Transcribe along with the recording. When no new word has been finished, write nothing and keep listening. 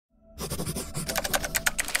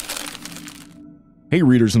Hey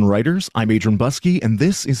readers and writers, I'm Adrian Buskey, and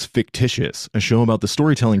this is Fictitious, a show about the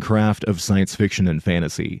storytelling craft of science fiction and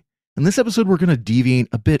fantasy. In this episode, we're going to deviate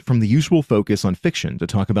a bit from the usual focus on fiction to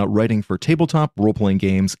talk about writing for tabletop, role-playing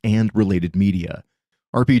games, and related media.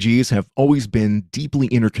 RPGs have always been deeply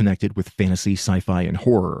interconnected with fantasy, sci-fi, and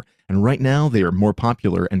horror, and right now they are more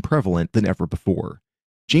popular and prevalent than ever before.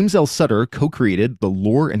 James L. Sutter co-created the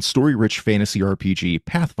lore and story-rich fantasy RPG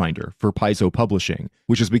Pathfinder for Paizo Publishing,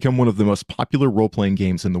 which has become one of the most popular role-playing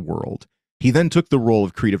games in the world. He then took the role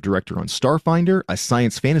of creative director on Starfinder, a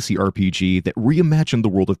science fantasy RPG that reimagined the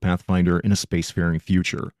world of Pathfinder in a spacefaring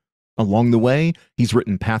future. Along the way, he's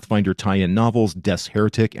written Pathfinder tie-in novels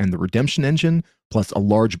HERETIC and The Redemption Engine, plus a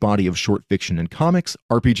large body of short fiction and comics,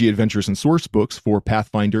 RPG adventures and source books for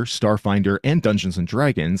Pathfinder, Starfinder, and Dungeons &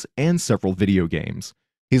 Dragons, and several video games.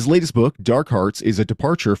 His latest book, DARKHEARTS, is a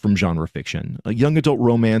departure from genre fiction, a young adult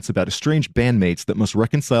romance about estranged bandmates that must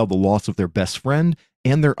reconcile the loss of their best friend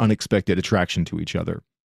and their unexpected attraction to each other.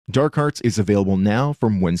 DARKHEARTS is available now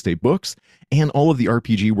from Wednesday Books, and all of the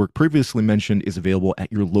RPG work previously mentioned is available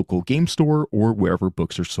at your local game store or wherever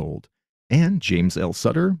books are sold. And James L.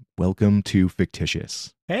 Sutter, welcome to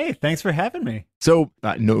Fictitious. Hey, thanks for having me. So,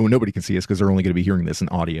 nobody can see us because they're only going to be hearing this in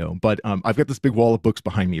audio, but I've got this big wall of books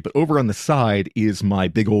behind me, but over on the side is my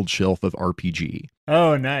big old shelf of RPG.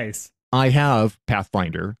 Oh, nice. I have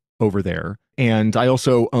Pathfinder over there, and I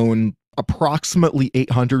also own approximately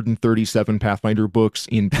 837 Pathfinder books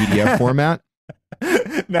in PDF format.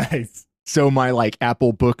 Nice. So my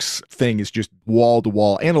Apple Books thing is just wall to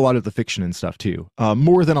wall, and a lot of the fiction and stuff too.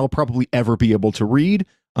 More than I'll probably ever be able to read.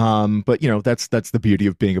 But that's the beauty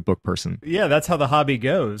of being a book person. Yeah, that's how the hobby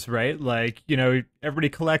goes, right? Everybody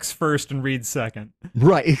collects first and reads second.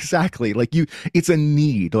 Right, exactly. It's a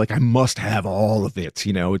need. I must have all of it.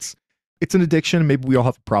 It's an addiction. Maybe we all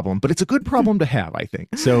have a problem, but it's a good problem to have, I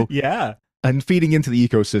think. So yeah. And feeding into the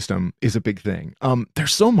ecosystem is a big thing.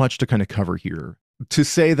 There's so much to kind of cover here. To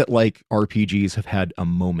say that RPGs have had a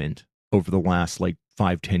moment over the last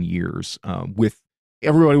 5-10 years, with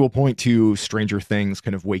everybody will point to Stranger Things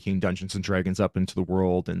kind of waking Dungeons and Dragons up into the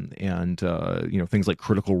world, and things like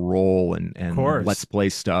Critical Role and Let's Play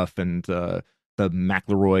stuff, and the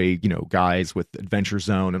McElroy guys with Adventure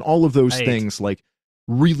Zone and all of those things,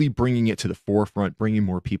 really bringing it to the forefront, bringing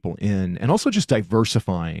more people in, and also just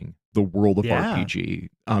diversifying the world of RPG,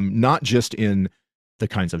 not just in the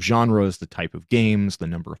kinds of genres, the type of games, the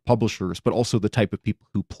number of publishers, but also the type of people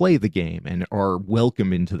who play the game and are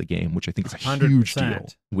welcome into the game, which I think is a 100%. Huge deal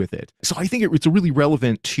with it. So I think it's really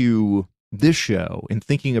relevant to this show in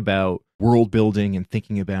thinking about world building and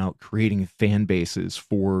thinking about creating fan bases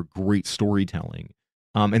for great storytelling,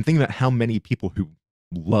 and thinking about how many people who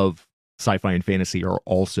love sci-fi and fantasy are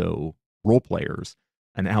also role players,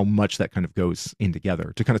 and how much that kind of goes in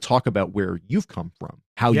together to kind of talk about where you've come from,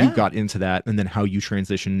 how you got into that, and then how you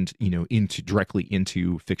transitioned, directly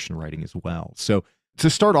into fiction writing as well. So to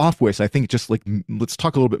start off with, I think just let's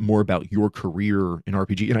talk a little bit more about your career in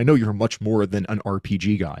RPG. And I know you're much more than an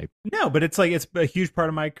RPG guy. No, but it's a huge part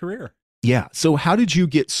of my career. Yeah. So how did you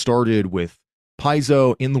get started with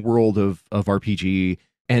Paizo in the world of RPG,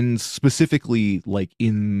 and specifically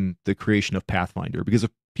in the creation of Pathfinder? Because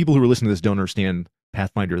if people who are listening to this don't understand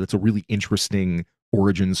Pathfinder, that's a really interesting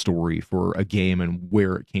origin story for a game and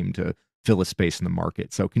where it came to fill a space in the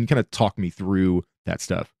market. So can you kind of talk me through that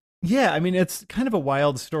stuff? Yeah, I mean, it's kind of a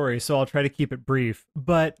wild story, so I'll try to keep it brief.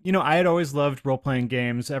 But, I had always loved role-playing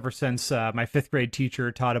games ever since my 5th grade teacher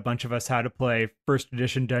taught a bunch of us how to play 1st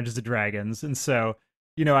edition Dungeons & Dragons. And so,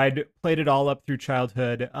 I'd played it all up through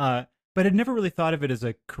childhood, but I'd never really thought of it as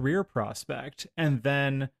a career prospect. And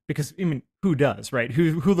then, because, who does, right?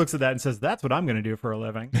 Who looks at that and says, that's what I'm going to do for a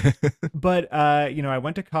living? But, I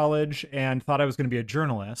went to college and thought I was going to be a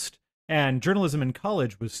journalist. And journalism in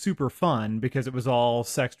college was super fun because it was all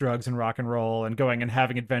sex, drugs, and rock and roll and going and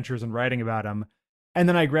having adventures and writing about them. And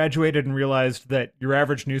then I graduated and realized that your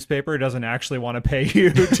average newspaper doesn't actually want to pay you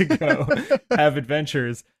to go have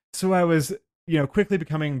adventures. So I was quickly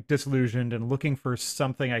becoming disillusioned and looking for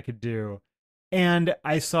something I could do. And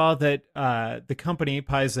I saw that the company,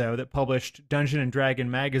 Paizo, that published Dungeon and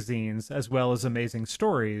Dragon magazines, as well as Amazing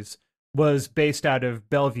Stories, was based out of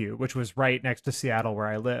Bellevue, which was right next to Seattle where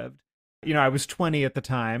I lived. I was 20 at the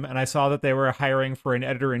time, and I saw that they were hiring for an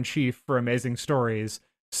editor-in-chief for Amazing Stories.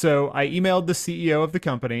 So I emailed the CEO of the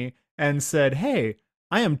company and said, hey,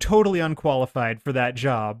 I am totally unqualified for that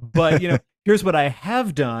job, but, here's what I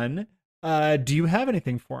have done. Do you have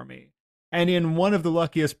anything for me? And in one of the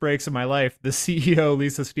luckiest breaks of my life, the CEO,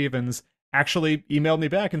 Lisa Stevens, actually emailed me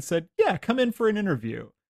back and said, yeah, come in for an interview.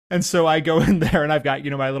 And so I go in there and I've got,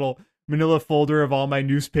 my little manila folder of all my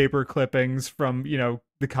newspaper clippings from,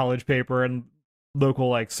 the college paper and local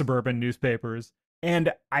like suburban newspapers.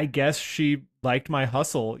 And I guess she liked my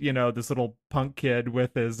hustle, this little punk kid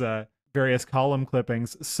with his various column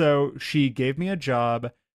clippings. So she gave me a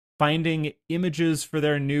job finding images for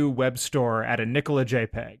their new web store at a nickel a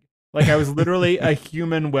JPEG. Like I was literally a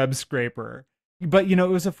human web scraper. But, it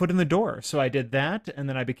was a foot in the door. So I did that, and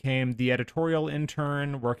then I became the editorial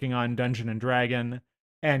intern working on Dungeon and Dragon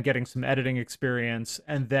and getting some editing experience.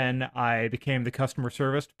 And then I became the customer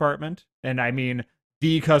service department. And I mean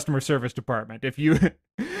the customer service department. If you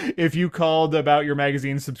if you called about your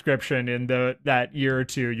magazine subscription in that year or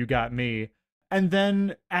two, you got me. And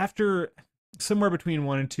then after somewhere between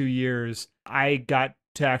 1 and 2 years, I got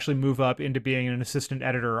to actually move up into being an assistant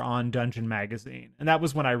editor on Dungeon Magazine. And that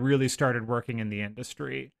was when I really started working in the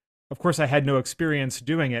industry. Of course, I had no experience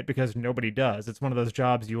doing it because nobody does. It's one of those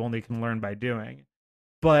jobs you only can learn by doing.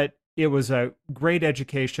 But it was a great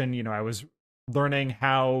education. I was learning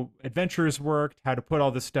how adventures worked, how to put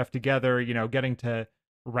all this stuff together, getting to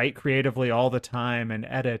write creatively all the time and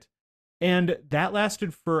edit. And that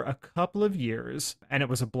lasted for a couple of years, and it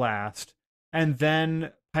was a blast. And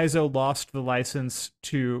then Paizo lost the license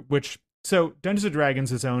so Dungeons &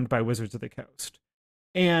 Dragons is owned by Wizards of the Coast.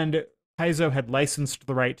 And Paizo had licensed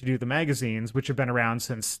the right to do the magazines, which have been around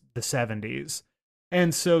since the 70s.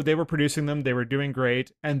 And so they were producing them, they were doing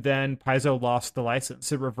great, and then Paizo lost the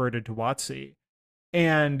license. It reverted to WotC.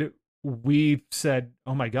 And we said,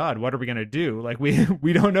 oh my God, what are we going to do? Like,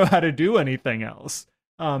 we don't know how to do anything else.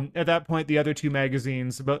 At that point, the other two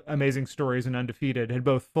magazines, Amazing Stories and Undefeated, had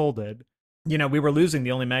both folded. We were losing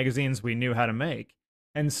the only magazines we knew how to make.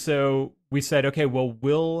 And so we said, okay, well,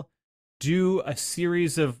 we'll do a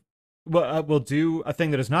series of, we'll do a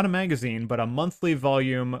thing that is not a magazine, but a monthly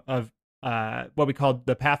volume of what we called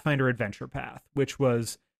the Pathfinder Adventure Path, which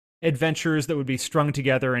was adventures that would be strung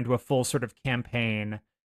together into a full sort of campaign.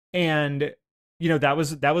 And, that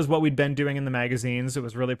was what we'd been doing in the magazines. It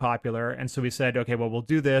was really popular. And so we said, okay, well, we'll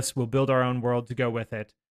do this. We'll build our own world to go with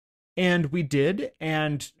it. And we did,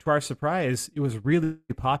 and to our surprise, it was really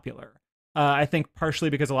popular. I think partially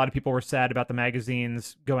because a lot of people were sad about the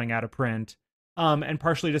magazines going out of print, and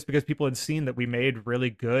partially just because people had seen that we made really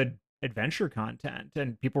good adventure content,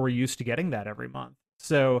 and people were used to getting that every month.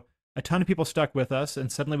 So a ton of people stuck with us, and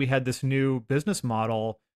suddenly we had this new business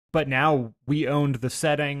model, but now we owned the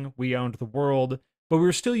setting, we owned the world, but we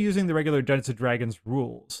were still using the regular Dungeons & Dragons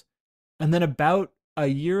rules. And then about a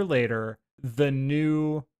year later, the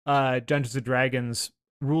new Dungeons & Dragons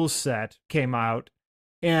rules set came out.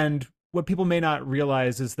 And what people may not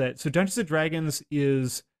realize is that, so Dungeons & Dragons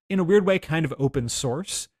is, in a weird way, kind of open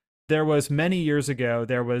source. There was, many years ago,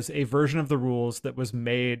 there was a version of the rules that was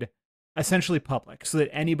made essentially public so that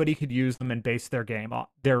anybody could use them and base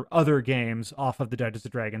their other games off of the Dungeons &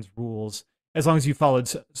 Dragons rules, as long as you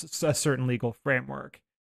followed a certain legal framework.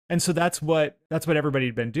 And so that's what everybody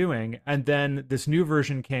had been doing. And then this new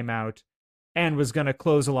version came out and was going to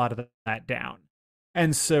close a lot of that down.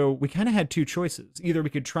 And so we kind of had two choices. Either we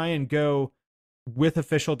could try and go with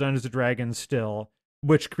official Dungeons & Dragons still,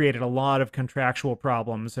 which created a lot of contractual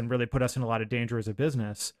problems and really put us in a lot of danger as a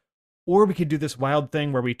business, or we could do this wild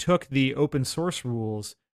thing where we took the open source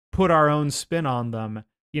rules, put our own spin on them,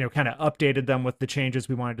 kind of updated them with the changes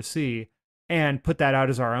we wanted to see, and put that out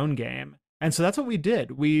as our own game. And so that's what we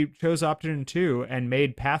did. We chose Option 2 and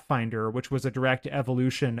made Pathfinder, which was a direct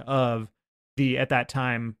evolution of the, at that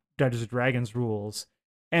time, Dungeons & Dragons rules.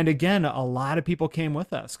 And again, a lot of people came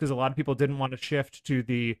with us because a lot of people didn't want to shift to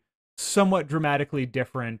the somewhat dramatically,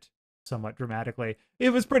 it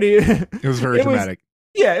was pretty... It was very dramatic.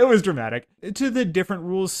 It was dramatic. To the different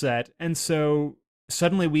rules set. And so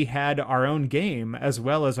suddenly we had our own game as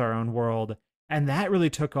well as our own world. And that really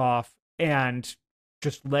took off and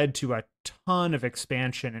just led to a ton of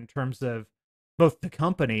expansion in terms of both the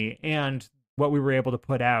company and what we were able to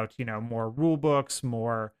put out, more rule books,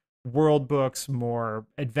 more world books, more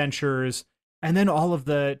adventures, and then all of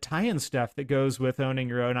the tie-in stuff that goes with owning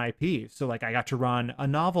your own IP. So like I got to run a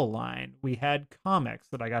novel line. We had comics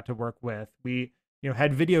that I got to work with. We,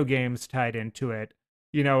 had video games tied into it,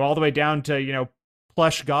 all the way down to,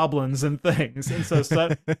 plush goblins and things. And so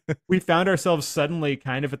we found ourselves suddenly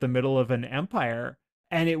kind of at the middle of an empire.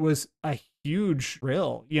 And it was a huge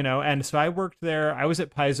thrill, and so I worked there. I was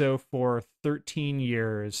at Paizo for 13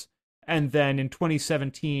 years. And then in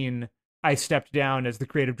 2017, I stepped down as the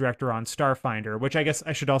creative director on Starfinder, which I guess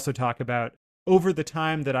I should also talk about. Over the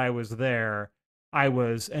time that I was there, I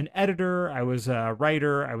was an editor, I was a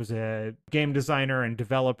writer, I was a game designer and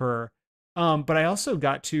developer. But I also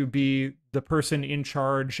got to be the person in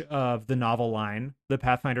charge of the novel line, the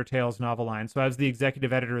Pathfinder Tales novel line. So I was the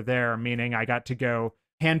executive editor there, meaning I got to go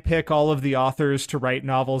handpick all of the authors to write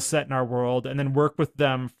novels set in our world and then work with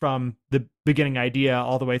them from the beginning idea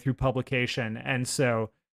all the way through publication. And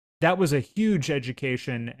so that was a huge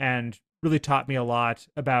education and really taught me a lot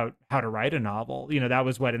about how to write a novel. That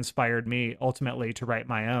was what inspired me ultimately to write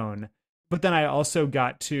my own. But then I also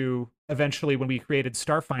got to eventually, when we created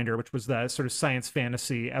Starfinder, which was the sort of science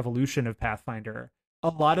fantasy evolution of Pathfinder, a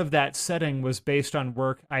lot of that setting was based on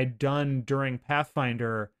work I'd done during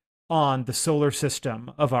Pathfinder on the solar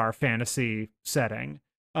system of our fantasy setting.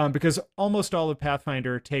 Because almost all of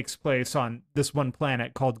Pathfinder takes place on this one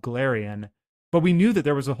planet called Galarian, but we knew that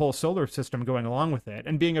there was a whole solar system going along with it.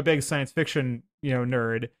 And being a big science fiction,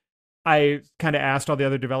 nerd, I kind of asked all the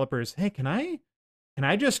other developers, "Hey, can I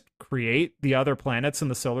just create the other planets in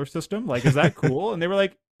the solar system? Like, is that cool?" And they were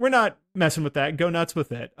like, "We're not messing with that. Go nuts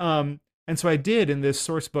with it." And so I did in this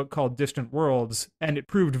source book called Distant Worlds, and it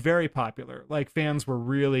proved very popular. Like, fans were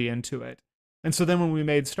really into it. And so then when we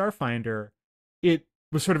made Starfinder, it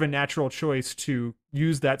was sort of a natural choice to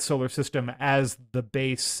use that solar system as the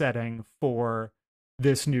base setting for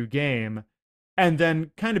this new game. And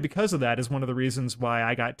then kind of because of that is one of the reasons why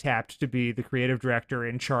I got tapped to be the creative director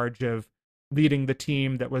in charge of leading the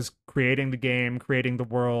team that was creating the game, creating the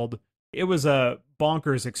world. It was a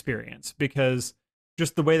bonkers experience because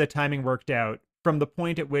just the way the timing worked out, from the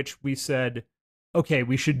point at which we said, okay,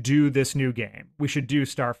 we should do this new game, we should do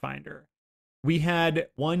Starfinder, we had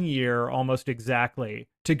 1 year almost exactly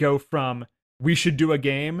to go from we should do a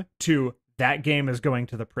game to that game is going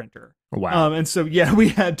to the printer. Wow. And so, yeah, we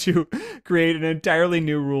had to create an entirely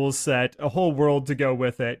new rules set, a whole world to go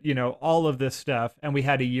with it, all of this stuff. And we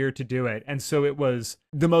had a year to do it. And so it was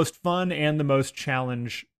the most fun and the most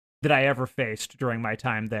challenge that I ever faced during my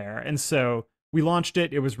time there. And so we launched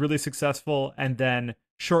it. It was really successful. And then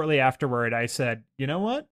shortly afterward, I said, you know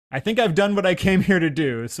what? I think I've done what I came here to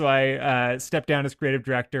do. So I stepped down as creative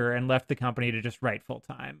director and left the company to just write full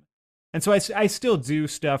time. And so I still do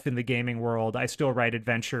stuff in the gaming world. I still write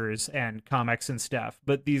adventures and comics and stuff.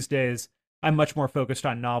 But these days, I'm much more focused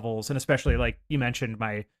on novels. And especially, like you mentioned,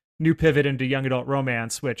 my new pivot into young adult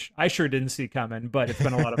romance, which I sure didn't see coming, but it's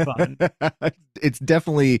been a lot of fun. It's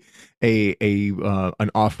definitely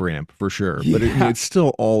an off ramp for sure, but it's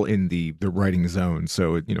still all in the writing zone.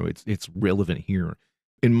 So, it's relevant here.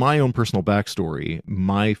 In my own personal backstory,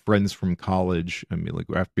 my friends from college, I mean, like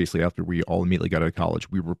basically after we all immediately got out of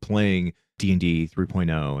college, we were playing D&D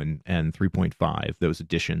 3.0 and 3.5, those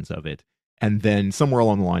editions of it. And then somewhere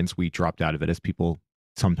along the lines, we dropped out of it, as people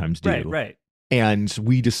sometimes do. Right. And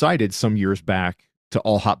we decided some years back to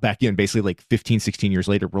all hop back in, basically like 15, 16 years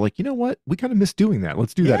later. We're like, you know what? We kind of miss doing that.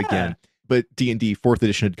 Let's do that again. But D&D 4th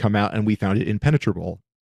edition had come out and we found it impenetrable.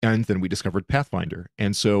 And then we discovered Pathfinder.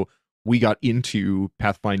 And so we got into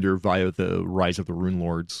Pathfinder via the Rise of the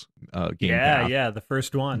Runelords game path. Yeah, the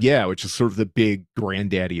first one. Yeah, which is sort of the big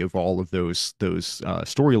granddaddy of all of those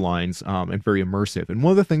storylines, and very immersive. And one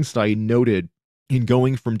of the things that I noted in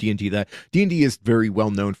going from D&D, that D&D is very well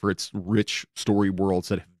known for its rich story worlds,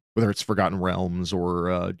 that whether it's Forgotten Realms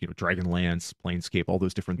or Dragonlance, Planescape, all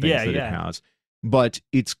those different things it has. But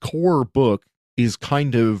its core book is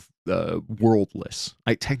kind of worldless.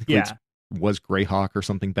 Technically was Greyhawk or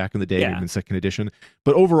something back in the day, even second edition.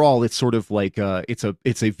 But overall, it's sort of like it's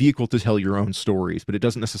a vehicle to tell your own stories, but it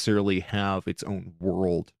doesn't necessarily have its own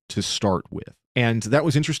world to start with. And that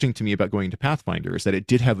was interesting to me about going to Pathfinder, is that it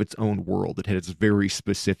did have its own world. It had its very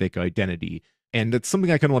specific identity. And that's something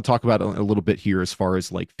I kind of want to talk about a little bit here, as far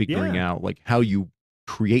as like figuring out like how you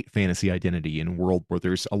create fantasy identity in a world where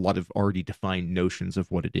there's a lot of already defined notions of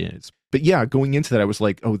what it is. But yeah, going into that, I was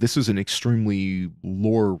like, oh, this is an extremely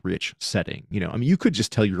lore-rich setting. I mean, you could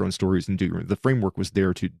just tell your own stories and the framework was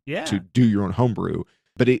there to do your own homebrew,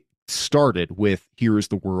 but it started with, here is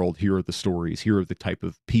the world, here are the stories, here are the type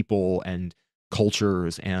of people and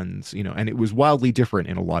cultures, and and it was wildly different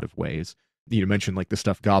in a lot of ways. You mentioned like the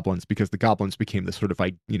stuffed goblins, because the goblins became this sort of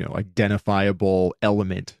identifiable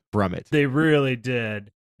element from it. They really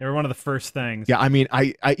did. They were one of the first things. Yeah, I mean,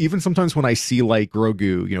 I even sometimes when I see like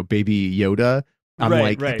Grogu, baby Yoda, I'm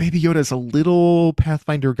like, baby Yoda is a little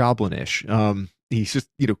Pathfinder goblinish. He's just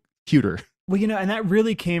cuter. Well, and that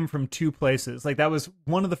really came from two places. Like, that was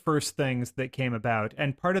one of the first things that came about,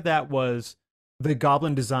 and part of that was the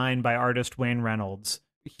goblin design by artist Wayne Reynolds.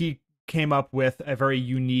 He came up with a very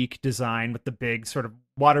unique design with the big sort of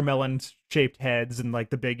watermelon shaped heads and like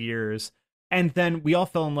the big ears. And then we all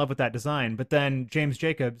fell in love with that design. But then James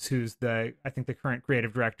Jacobs, who's I think the current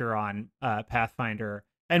creative director on Pathfinder,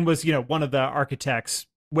 and was, one of the architects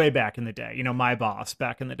way back in the day, my boss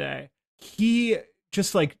back in the day, he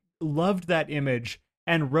just like loved that image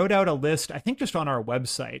and wrote out a list, I think just on our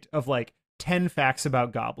website, of like 10 facts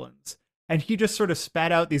about goblins. And he just sort of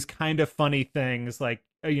spat out these kind of funny things like,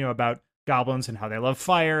 about goblins and how they love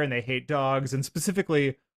fire and they hate dogs. And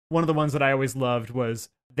specifically, one of the ones that I always loved was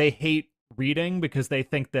they hate reading because they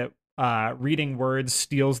think that reading words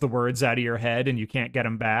steals the words out of your head and you can't get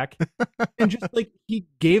them back. And just like he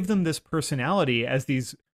gave them this personality as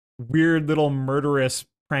these weird little murderous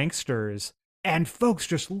pranksters, and folks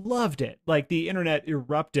just loved it. Like the internet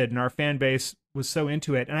erupted and our fan base was so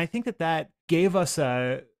into it. And I think that gave us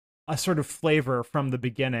a sort of flavor from the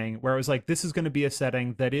beginning where it was like, this is going to be a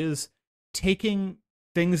setting that is taking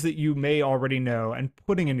things that you may already know and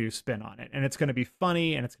putting a new spin on it. And it's going to be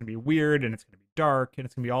funny and it's going to be weird and it's going to be dark and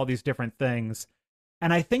it's going to be all these different things.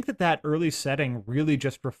 And I think that early setting really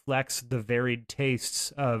just reflects the varied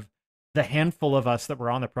tastes of the handful of us that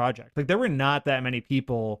were on the project. Like there were not that many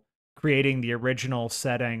people creating the original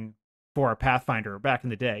setting for Pathfinder back in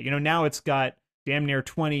the day. Now it's got damn near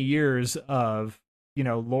 20 years of,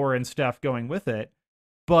 lore and stuff going with it.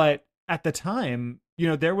 But at the time,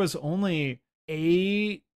 there was only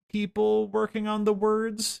 8 people working on the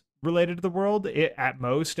words related to the world at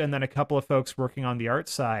most, and then a couple of folks working on the art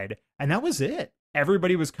side. And that was it.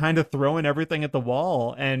 Everybody was kind of throwing everything at the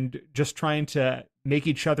wall and just trying to make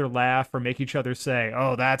each other laugh or make each other say,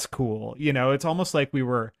 oh, that's cool. It's almost like we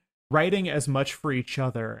were writing as much for each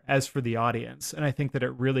other as for the audience. And I think that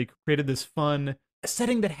it really created this fun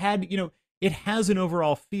setting that had, it has an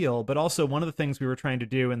overall feel, but also one of the things we were trying to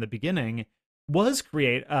do in the beginning was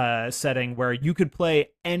create a setting where you could play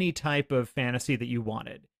any type of fantasy that you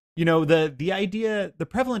wanted. The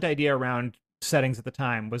prevalent idea around settings at the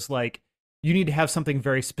time was like, you need to have something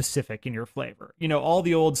very specific in your flavor. All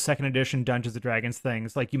the old second edition Dungeons & Dragons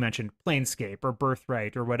things, like you mentioned, Planescape or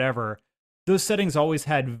Birthright or whatever, those settings always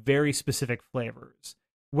had very specific flavors.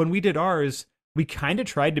 When we did ours, we kind of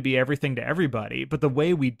tried to be everything to everybody, but the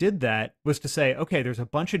way we did that was to say, okay, there's a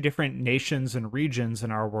bunch of different nations and regions in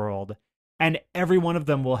our world, and every one of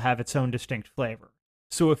them will have its own distinct flavor.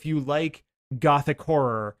 So if you like gothic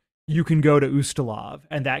horror, you can go to Ustalav,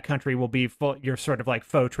 and that country will be your sort of like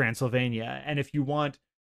faux Transylvania. And if you want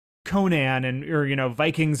Conan or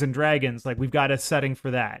Vikings and dragons, like we've got a setting for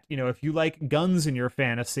that. If you like guns in your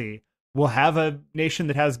fantasy, we'll have a nation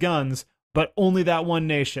that has guns, but only that one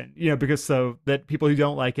nation, because so that people who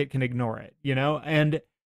don't like it can ignore it, And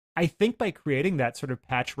I think by creating that sort of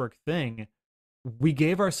patchwork thing, we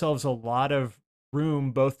gave ourselves a lot of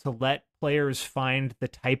room both to let players find the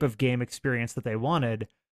type of game experience that they wanted,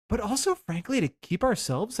 but also, frankly, to keep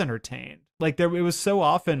ourselves entertained. Like it was so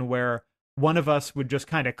often where one of us would just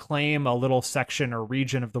kind of claim a little section or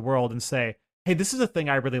region of the world and say, hey, this is a thing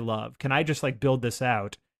I really love. Can I just like build this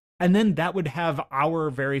out? And then that would have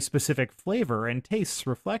our very specific flavor and tastes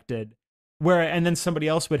reflected, and then somebody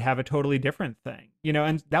else would have a totally different thing,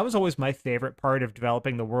 and that was always my favorite part of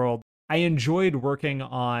developing the world. I enjoyed working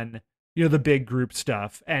on, the big group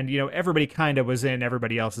stuff, and, everybody kind of was in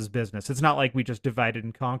everybody else's business. It's not like we just divided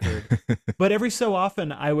and conquered, but every so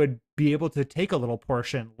often I would be able to take a little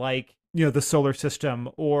portion, like, the solar system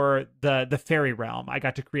or the fairy realm. I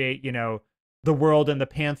got to create, the world and the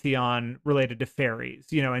pantheon related to fairies,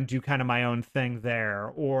 and do kind of my own thing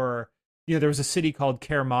there. Or, there was a city called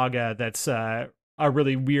Kermaga that's a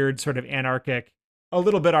really weird sort of anarchic, a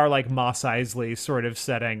little bit our like Mos Eisley sort of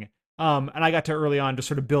setting. And I got to early on to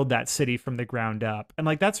sort of build that city from the ground up. And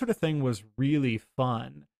like that sort of thing was really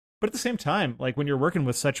fun. But at the same time, like when you're working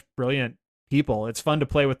with such brilliant people, it's fun to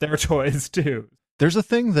play with their toys too. There's a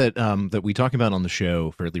thing that that we talk about on the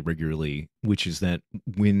show fairly regularly, which is that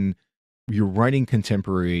when you're writing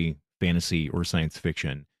contemporary fantasy or science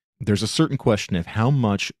fiction, there's a certain question of how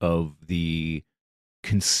much of the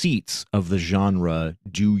conceits of the genre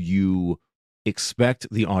do you expect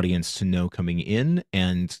the audience to know coming in,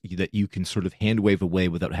 and that you can sort of hand wave away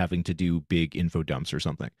without having to do big info dumps or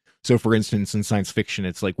something. So for instance, in science fiction,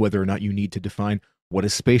 it's like whether or not you need to define what a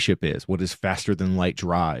spaceship is, what is faster than light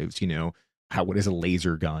drives, what is a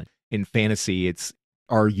laser gun. In fantasy, it's,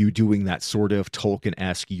 are you doing that sort of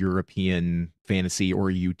Tolkien-esque European fantasy, or are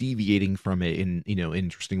you deviating from it in,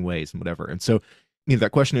 interesting ways and whatever? And so,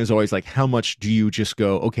 that question is always like, how much do you just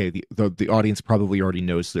go, okay, the audience probably already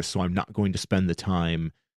knows this, so I'm not going to spend the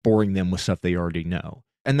time boring them with stuff they already know.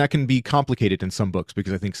 And that can be complicated in some books,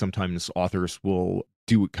 because I think sometimes authors will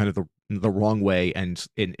do it kind of the wrong way, and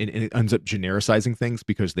it ends up genericizing things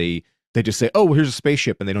because they just say, oh, well, here's a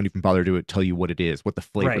spaceship, and they don't even bother to tell you what it is, what the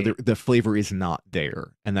flavor, Right. The flavor is not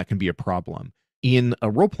there, and that can be a problem. In a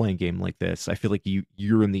role-playing game like this, I feel like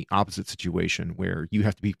you're in the opposite situation where you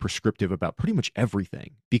have to be prescriptive about pretty much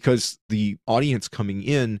everything, because the audience coming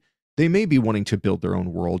in, they may be wanting to build their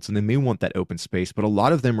own worlds and they may want that open space, but a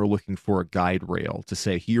lot of them are looking for a guide rail to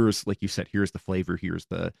say, here's, like you said, here's the flavor, here's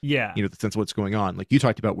the, Yeah. the sense of what's going on. Like you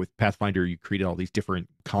talked about with Pathfinder, you created all these different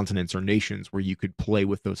continents or nations where you could play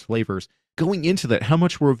with those flavors. Going into that, how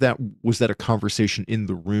much of that was that a conversation in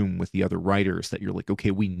the room with the other writers that you're like, okay,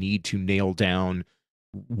 we need to nail down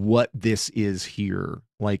what this is here,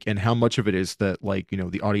 like, and how much of it is that, like,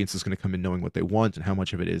 the audience is going to come in knowing what they want, and how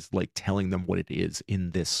much of it is like telling them what it is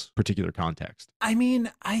in this particular context? I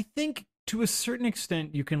mean, I think to a certain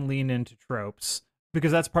extent you can lean into tropes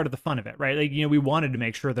because that's part of the fun of it, right? Like, we wanted to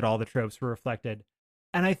make sure that all the tropes were reflected.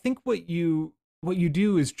 And I think what you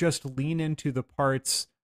do is just lean into the parts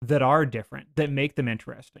that are different, that make them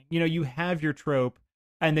interesting. You have your trope,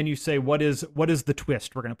 and then you say, what is the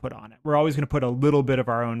twist we're going to put on it? We're always going to put a little bit of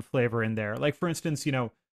our own flavor in there. Like, for instance,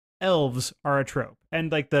 elves are a trope.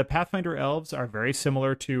 And like the Pathfinder elves are very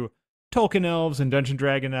similar to Tolkien elves and Dungeon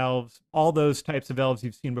Dragon elves, all those types of elves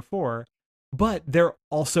you've seen before. But they're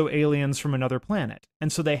also aliens from another planet.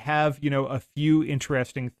 And so they have, a few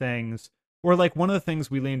interesting things. Or like one of the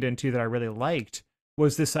things we leaned into that I really liked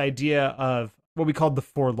was this idea of what we called the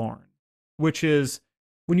forlorn, which is,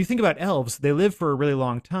 when you think about elves, they live for a really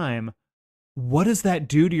long time. What does that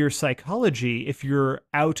do to your psychology if you're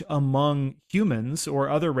out among humans or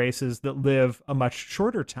other races that live a much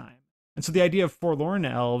shorter time? And so the idea of forlorn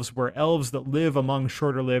elves were elves that live among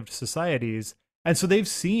shorter-lived societies. And so they've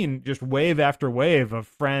seen just wave after wave of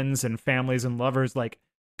friends and families and lovers like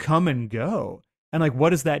come and go. And like,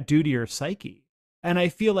 what does that do to your psyche? And I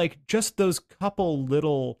feel like just those couple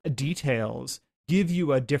little details give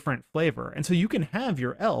you a different flavor. And so you can have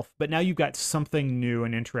your elf, but now you've got something new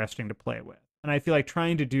and interesting to play with. And I feel like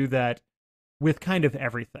trying to do that with kind of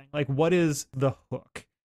everything. Like, what is the hook?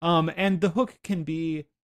 And the hook can be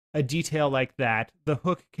a detail like that. The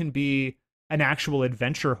hook can be an actual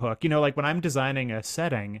adventure hook. Like when I'm designing a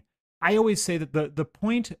setting, I always say that the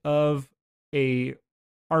point of a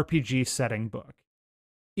RPG setting book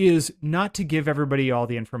is not to give everybody all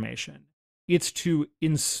the information. It's to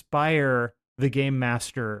inspire the game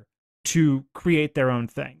master to create their own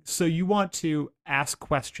thing. So you want to ask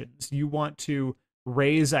questions. You want to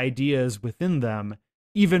raise ideas within them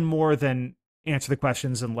even more than answer the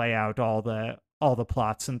questions and lay out all the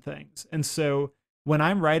plots and things. And so when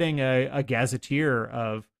I'm writing a gazetteer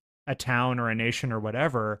of a town or a nation or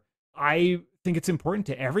whatever, I think it's important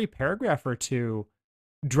to every paragraph or two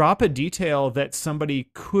drop a detail that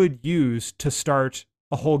somebody could use to start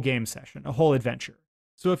a whole game session, a whole adventure.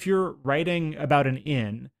 So if you're writing about an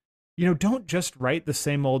inn, don't just write the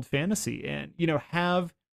same old fantasy inn.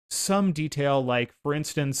 Have some detail, like, for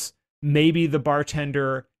instance, maybe the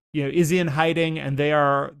bartender, is in hiding and they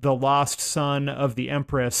are the lost son of the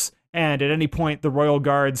Empress, and at any point the royal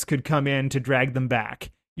guards could come in to drag them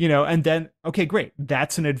back, and then, okay, great.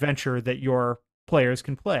 That's an adventure that your players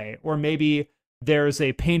can play. Or maybe there's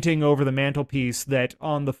a painting over the mantelpiece that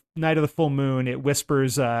on the night of the full moon, it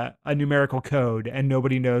whispers a numerical code and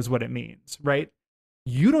nobody knows what it means, right?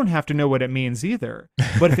 You don't have to know what it means either.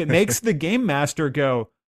 But if it makes the game master go,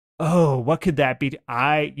 oh, what could that be?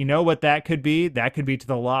 You know what that could be? That could be to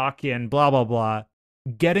the lock in blah, blah, blah.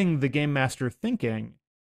 Getting the game master thinking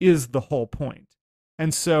is the whole point.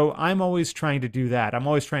 And so I'm always trying to do that. I'm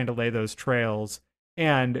always trying to lay those trails.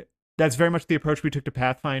 And that's very much the approach we took to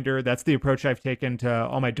Pathfinder. That's the approach I've taken to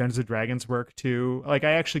all my Dungeons & Dragons work too. Like,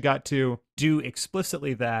 I actually got to do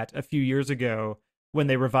explicitly that a few years ago when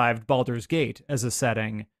they revived Baldur's Gate as a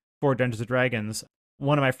setting for Dungeons & Dragons.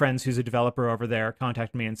 One of my friends who's a developer over there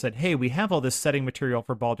contacted me and said, hey, we have all this setting material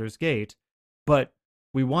for Baldur's Gate, but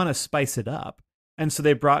we want to spice it up. And so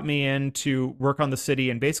they brought me in to work on the city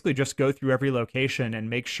and basically just go through every location and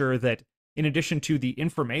make sure that in addition to the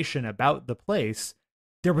information about the place,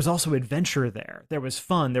 there was also adventure there. There was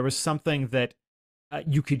fun. There was something that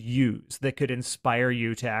you could use that could inspire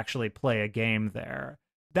you to actually play a game there.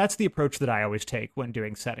 That's the approach that I always take when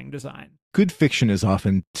doing setting design. Good fiction is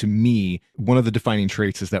often, to me, one of the defining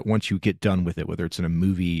traits is that once you get done with it, whether it's in a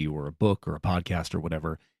movie or a book or a podcast or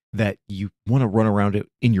whatever, that you want to run around it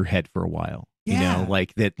in your head for a while. Yeah.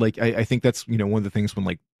 Like that, like, I think that's, one of the things when,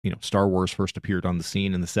 like, Star Wars first appeared on the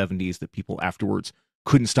scene in the 70s, that people afterwards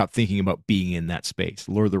couldn't stop thinking about being in that space.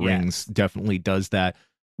 Lord of the Rings definitely does that.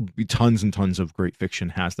 Tons and tons of great fiction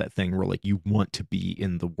has that thing where, like, you want to be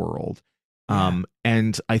in the world.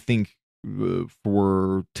 And I think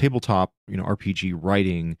for tabletop, RPG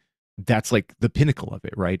writing, that's like the pinnacle of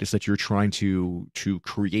it, right? Is that you're trying to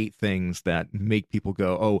create things that make people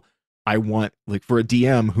go, oh, I want, like, for a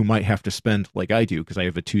DM who might have to spend, like I do, because I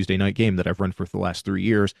have a Tuesday night game that I've run for the last 3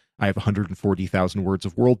 years, I have 140,000 words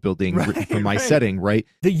of world building written for my setting, right?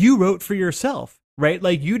 That you wrote for yourself, right?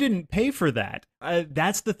 Like, you didn't pay for that.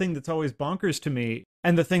 That's the thing that's always bonkers to me.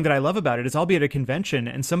 And the thing that I love about it is I'll be at a convention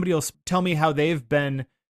and somebody will tell me how they've been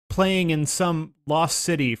playing in some lost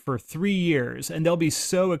city for 3 years, and they'll be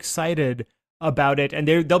so excited about it, and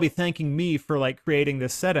they'll be thanking me for like creating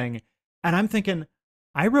this setting. And I'm thinking,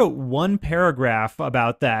 I wrote one paragraph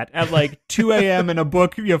about that at like 2 a.m. in a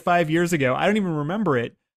book 5 years ago. I don't even remember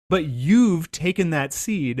it, but you've taken that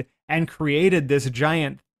seed and created this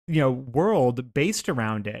giant world based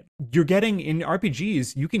around it. You're getting, in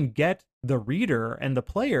RPGs, you can get the reader and the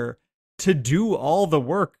player to do all the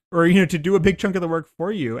work, or to do a big chunk of the work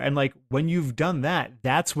for you. And like, when you've done that,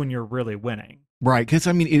 that's when you're really winning. Right, because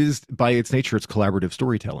I mean, it is, by its nature, it's collaborative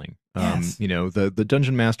storytelling. Yes. The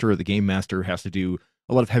dungeon master or the game master has to do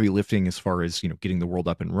a lot of heavy lifting as far as getting the world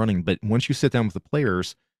up and running. But once you sit down with the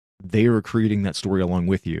players, they are creating that story along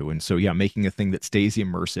with you, and so making a thing that stays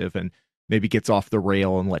immersive and maybe gets off the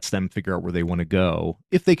rail and lets them figure out where they want to go,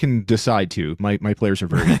 if they can decide to. My players are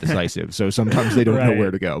very indecisive, so sometimes they don't know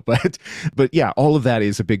where to go. But yeah, all of that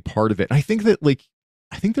is a big part of it. I think that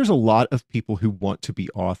I think there's a lot of people who want to be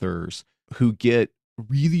authors who get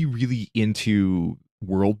really, really into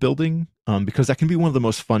world building, because that can be one of the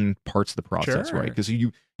most fun parts of the process, right? Because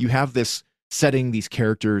you have this setting, these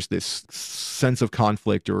characters, this sense of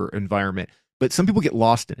conflict or environment, but some people get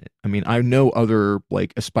lost in it. I mean, I know other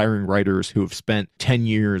like aspiring writers who have spent 10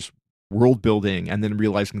 years world building and then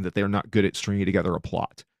realizing that they're not good at stringing together a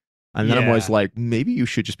plot. And then I'm always like, maybe you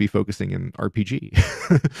should just be focusing in RPG.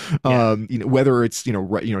 Whether it's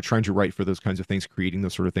trying to write for those kinds of things, creating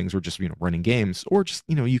those sort of things, or just running games, or just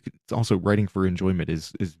you could also, writing for enjoyment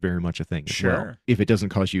is very much a thing as well, if it doesn't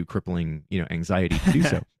cause you crippling anxiety to do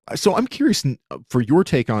so. So I'm curious for your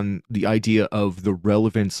take on the idea of the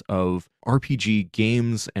relevance of RPG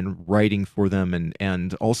games and writing for them,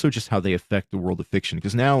 and also just how they affect the world of fiction.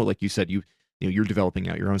 Because now, like you said, you're developing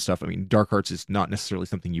out your own stuff. I mean, DARKHEARTS is not necessarily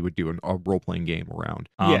something you would do a role-playing game around.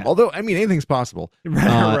 Although, I mean, anything's possible.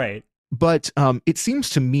 Right. But it seems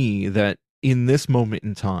to me that in this moment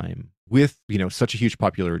in time, with such a huge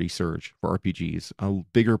popularity surge for RPGs, a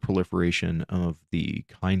bigger proliferation of the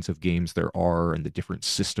kinds of games there are, and the different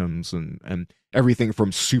systems, and everything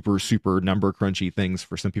from super, super number crunchy things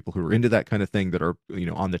for some people who are into that kind of thing, that are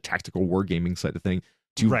on the tactical wargaming side of thing,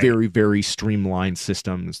 to very, very streamlined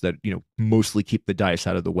systems that mostly keep the dice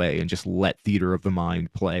out of the way and just let theater of the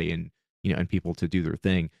mind play, and and people to do their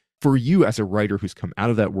thing. For you as a writer who's come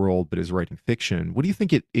out of that world but is writing fiction, what do you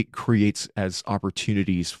think it creates as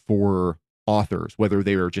opportunities for authors, whether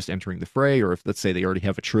they are just entering the fray, or if, let's say, they already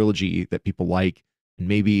have a trilogy that people like, and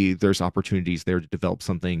maybe there's opportunities there to develop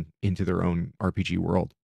something into their own RPG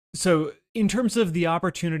world? So in terms of the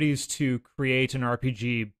opportunities to create an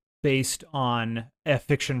RPG based on a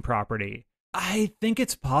fiction property, I think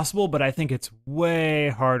it's possible, but I think it's way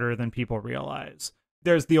harder than people realize.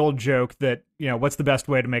 There's the old joke that, what's the best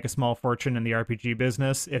way to make a small fortune in the RPG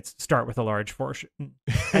business? It's start with a large fortune.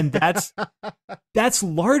 And that's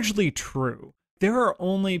largely true. There are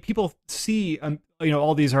only, people see,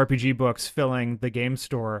 all these RPG books filling the game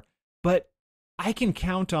store, but I can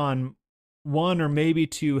count on one or maybe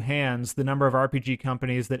two hands the number of RPG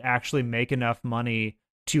companies that actually make enough money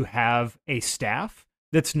to have a staff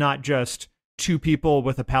that's not just two people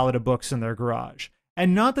with a pallet of books in their garage.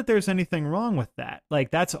 And not that there's anything wrong with that.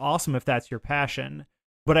 Like, that's awesome if that's your passion.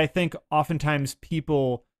 But I think oftentimes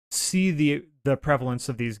people see the prevalence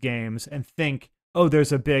of these games and think, oh,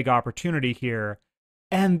 there's a big opportunity here.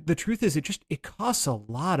 And the truth is, it costs a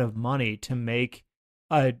lot of money to make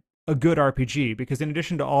a good RPG, because in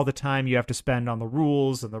addition to all the time you have to spend on the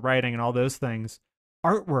rules and the writing and all those things,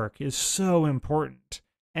 artwork is so important,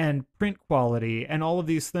 and print quality and all of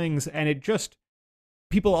these things. And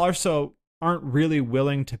people also aren't really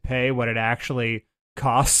willing to pay what it actually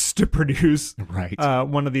costs to produce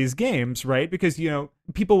one of these games, right? Because,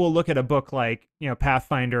 people will look at a book like,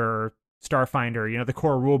 Pathfinder or Starfinder, the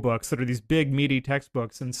core rule books that are these big, meaty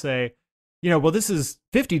textbooks, and say, well, this is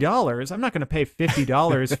 $50. I'm not going to pay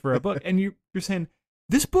 $50 for a book. And you're saying,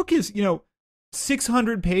 this book is,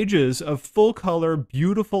 600 pages of full color,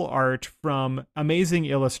 beautiful art from amazing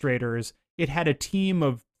illustrators. It had a team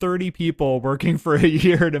of 30 people working for a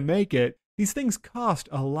year to make it. These things cost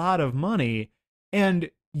a lot of money.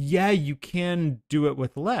 And yeah, you can do it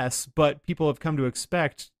with less, but people have come to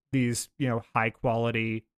expect these, high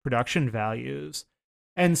quality production values.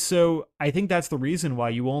 And so I think that's the reason why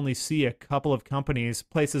you only see a couple of companies,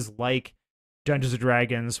 places like Dungeons &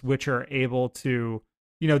 Dragons, which are able to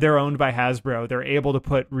they're owned by Hasbro. They're able to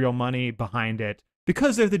put real money behind it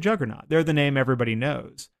because they're the juggernaut. They're the name everybody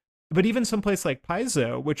knows. But even someplace like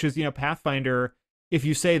Paizo, which is, Pathfinder, if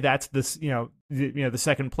you say that's this, the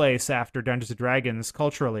second place after Dungeons and Dragons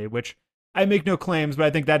culturally, which I make no claims, but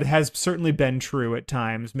I think that has certainly been true at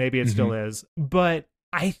times. Maybe it still is. But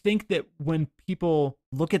I think that when people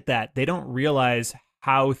look at that, they don't realize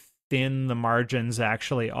how thin the margins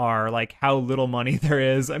actually are, like how little money there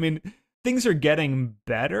is. I mean, things are getting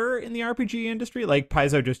better in the RPG industry. Like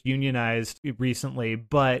Paizo just unionized recently,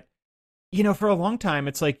 but for a long time,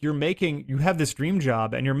 it's like you have this dream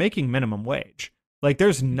job and you're making minimum wage. Like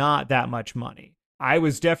there's not that much money. I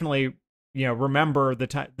was definitely, remember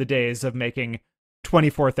the days of making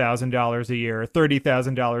 $24,000 a year,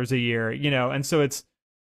 $30,000 a year, and so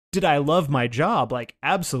did I love my job? Like,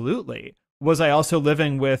 absolutely. Was I also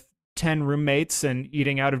living with 10 roommates and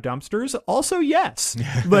eating out of dumpsters? Also, yes.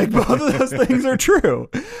 Like, both of those things are true.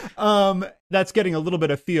 That's getting a little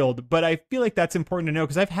bit afield, but I feel like that's important to know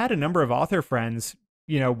because I've had a number of author friends,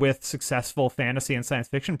 with successful fantasy and science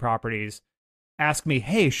fiction properties ask me,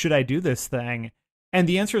 hey, should I do this thing? And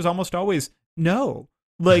the answer is almost always no.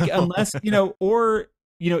 Like, unless, or,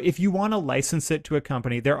 if you want to license it to a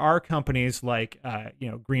company, there are companies like,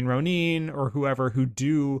 Green Ronin or whoever who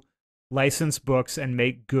do license books and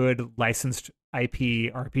make good licensed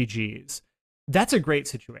IP RPGs. That's a great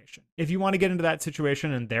situation. If you want to get into that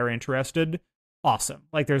situation and they're interested, awesome.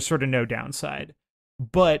 Like there's sort of no downside.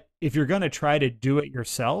 But if you're going to try to do it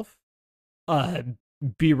yourself,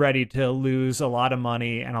 be ready to lose a lot of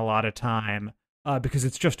money and a lot of time because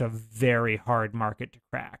it's just a very hard market to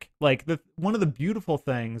crack. Like one of the beautiful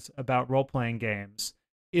things about role-playing games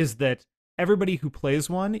is that everybody who plays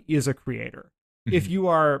one is a creator. If you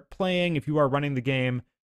are running the game,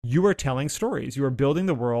 you are telling stories, you are building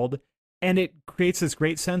the world, and it creates this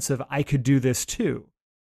great sense of, I could do this too.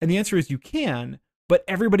 And the answer is you can, but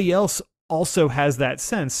everybody else also has that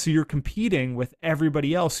sense. So you're competing with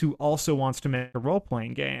everybody else who also wants to make a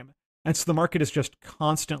role-playing game. And so the market is just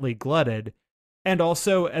constantly glutted. And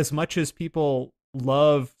also, as much as people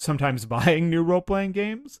love sometimes buying new role-playing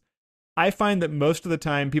games, I find that most of the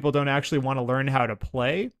time people don't actually want to learn how to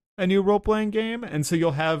play a new role-playing game. And so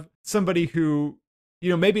you'll have somebody who,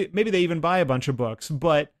 maybe they even buy a bunch of books,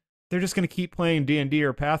 but they're just going to keep playing D&D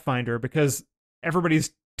or Pathfinder because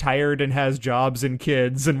everybody's tired and has jobs and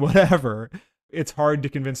kids and whatever. It's hard to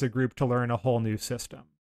convince a group to learn a whole new system.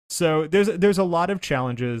 So there's a lot of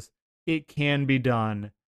challenges. It can be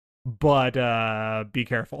done, but be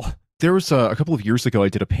careful. There was a couple of years ago, I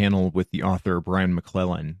did a panel with the author Brian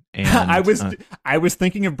McClellan, and I was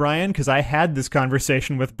thinking of Brian because I had this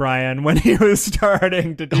conversation with Brian when he was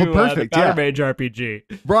starting to do the Countermage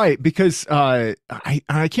RPG. Right, because I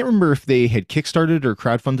can't remember if they had kickstarted or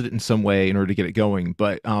crowdfunded it in some way in order to get it going.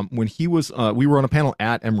 But when he was, we were on a panel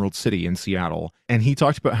at Emerald City in Seattle, and he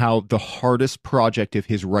talked about how the hardest project of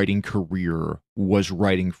his writing career was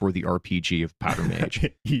writing for the RPG of Powder Mage.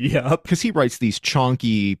 Yep. Because he writes these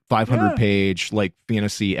chonky 500-page like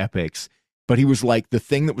fantasy epics. But he was like, the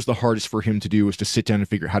thing that was the hardest for him to do was to sit down and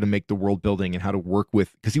figure out how to make the world building and how to work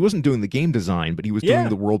with, because he wasn't doing the game design, but he was doing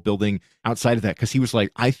the world building outside of that. Because he was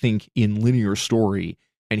like, I think in linear story,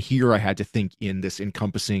 and here I had to think in this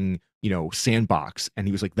encompassing, sandbox. And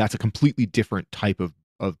he was like, that's a completely different type of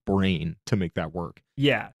brain to make that work.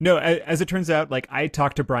 Yeah. No, as it turns out, like I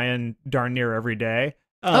talk to Brian darn near every day.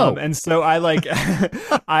 And so I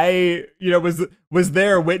was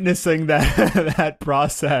there witnessing that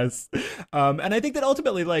process. And I think that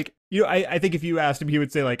ultimately, I think if you asked him, he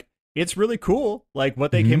would say like, it's really cool. Like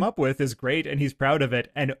what they came up with is great. And he's proud of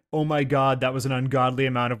it. And oh my God, that was an ungodly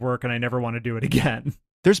amount of work. And I never want to do it again.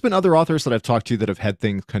 There's been other authors that I've talked to that have had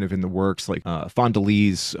things kind of in the works, like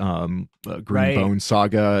Fondalee's Green Bone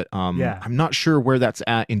Saga. I'm not sure where that's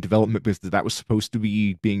at in development because that was supposed to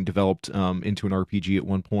be being developed into an RPG at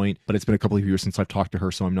one point, but it's been a couple of years since I've talked to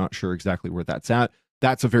her, so I'm not sure exactly where that's at.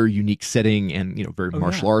 That's a very unique setting and, very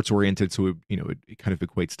martial arts oriented, so it kind of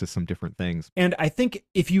equates to some different things. And I think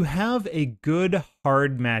if you have a good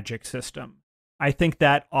hard magic system, I think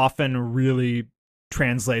that often really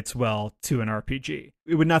translates well to an RPG.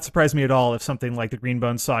 It would not surprise me at all if something like the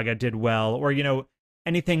Greenbone Saga did well, or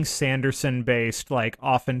anything Sanderson based. Like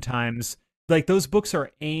oftentimes, like those books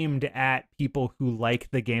are aimed at people who like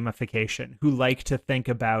the gamification, who like to think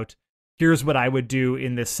about, here's what I would do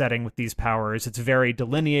in this setting with these powers. It's very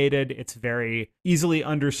delineated. It's very easily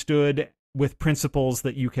understood with principles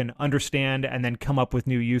that you can understand and then come up with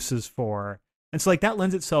new uses for. And so like that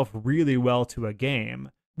lends itself really well to a game.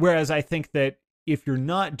 Whereas I think that if you're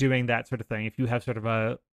not doing that sort of thing, if you have sort of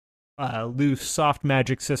a loose soft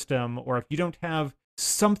magic system, or if you don't have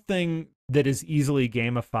something that is easily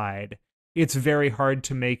gamified, it's very hard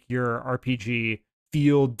to make your RPG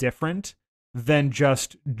feel different than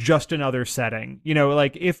just another setting. You know,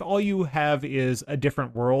 like if all you have is a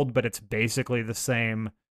different world, but it's basically the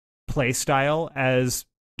same play style as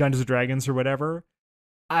Dungeons and Dragons or whatever,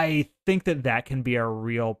 I think that can be a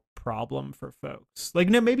real problem for folks. Like,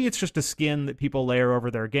 no, maybe it's just a skin that people layer over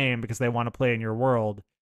their game because they want to play in your world,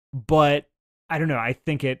 but I don't know. I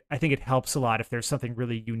think it helps a lot if there's something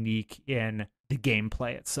really unique in the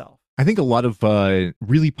gameplay itself. I think a lot of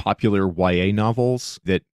really popular YA novels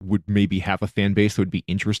that would maybe have a fan base that would be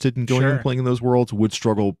interested in going and playing in those worlds would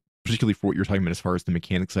struggle, particularly for what you're talking about as far as the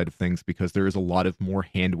mechanic side of things, because there is a lot of more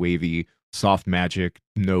hand-wavy, soft magic,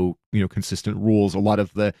 no consistent rules, a lot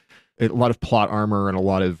of plot armor, and a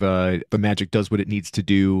lot of the magic does what it needs to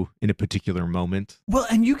do in a particular moment. Well,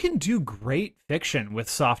 and you can do great fiction with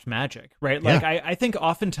soft magic, right? Like, yeah. I think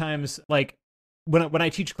oftentimes, like, when I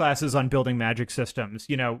teach classes on building magic systems,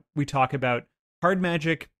 we talk about hard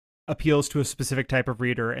magic appeals to a specific type of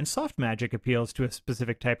reader and soft magic appeals to a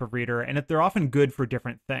specific type of reader, and they're often good for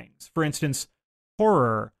different things. For instance,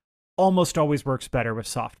 horror almost always works better with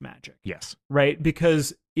soft magic. Yes. Right?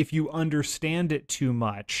 Because if you understand it too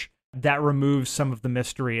much, that removes some of the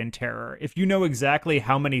mystery and terror. If you know exactly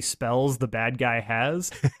how many spells the bad guy has,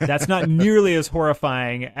 that's not nearly as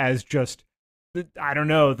horrifying as just, I don't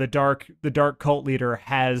know, the dark cult leader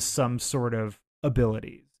has some sort of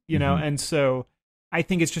abilities, mm-hmm. And so I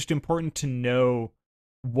think it's just important to know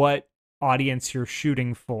what audience you're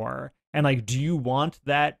shooting for. And like, do you want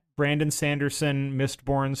that Brandon Sanderson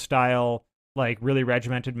Mistborn style, like really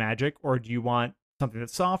regimented magic, or do you want something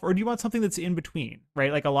that's soft, or do you want something that's in between,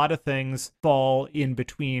 right? Like a lot of things fall in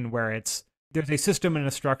between where there's a system and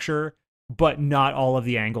a structure, but not all of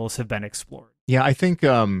the angles have been explored. Yeah, I think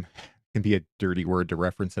can be a dirty word to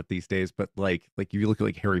reference it these days, but like you look at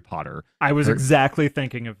like Harry Potter. I was exactly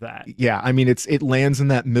thinking of that. Yeah, I mean it lands in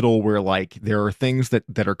that middle where like there are things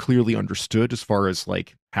that are clearly understood as far as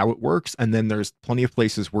like how it works, and then there's plenty of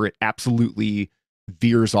places where it absolutely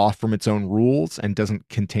veers off from its own rules and doesn't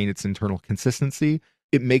contain its internal consistency.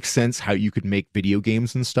 It makes sense how you could make video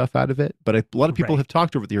games and stuff out of it, but a lot of people have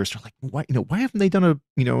talked over the years. They're like, why haven't they done an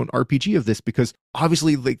RPG of this? Because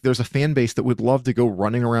obviously, like, there's a fan base that would love to go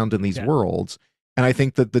running around in these worlds. And I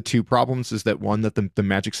think that the two problems is that one, that the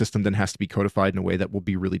magic system then has to be codified in a way that will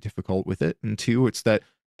be really difficult with it, and two, it's that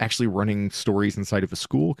actually running stories inside of a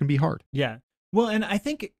school can be hard. Yeah. Well, and I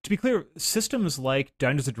think, to be clear, systems like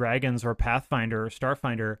Dungeons and Dragons or Pathfinder or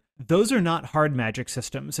Starfinder, those are not hard magic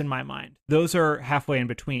systems in my mind. Those are halfway in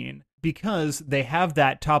between, because they have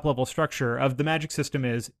that top-level structure of the magic system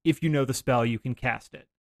is, if you know the spell, you can cast it.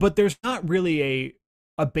 But there's not really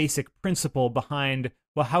a basic principle behind,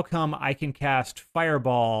 well, how come I can cast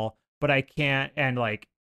Fireball, but I can't, and like,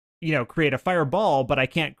 create a fireball, but I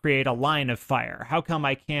can't create a line of fire? How come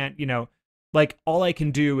I can't, like, all I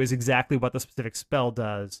can do is exactly what the specific spell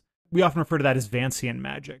does. We often refer to that as Vancian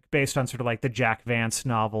magic, based on sort of like the Jack Vance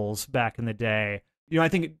novels back in the day. I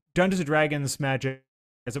think Dungeons & Dragons magic,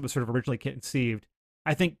 as it was sort of originally conceived,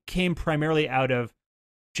 I think came primarily out of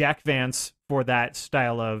Jack Vance for that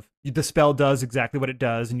style of the spell does exactly what it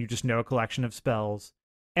does, and you just know a collection of spells.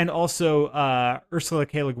 And also Ursula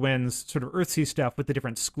K. Le Guin's sort of Earthsea stuff with the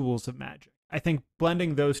different schools of magic. I think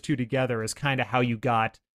blending those two together is kind of how you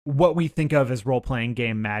got what we think of as role-playing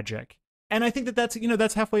game magic. And I think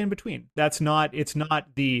that's halfway in between. It's not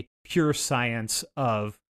the pure science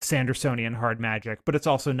of Sandersonian hard magic, but it's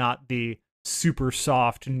also not the super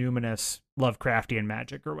soft, numinous Lovecraftian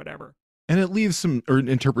magic or whatever. And it leaves some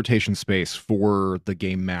interpretation space for the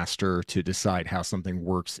game master to decide how something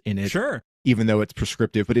works in it. Sure. Even though it's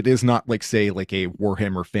prescriptive, but it is not like, say, like a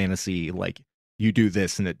Warhammer fantasy, like you do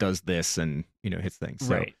this and it does this and, hits things.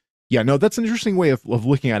 So, right. Yeah, no, that's an interesting way of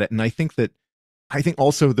looking at it. And I think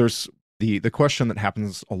also there's the question that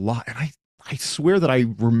happens a lot. And I swear that I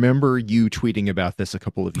remember you tweeting about this a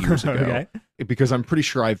couple of years ago. Okay. Because I'm pretty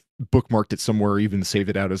sure I've bookmarked it somewhere or even saved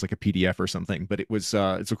it out as like a PDF or something. But it was,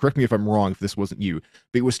 so correct me if I'm wrong if this wasn't you.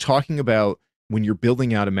 But it was talking about when you're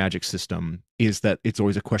building out a magic system is that it's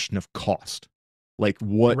always a question of cost. Like,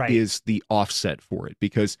 what is the offset for it?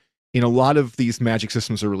 Because in a lot of these magic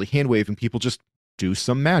systems are really hand-waving, people just do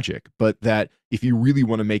some magic, but that if you really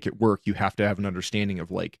want to make it work, you have to have an understanding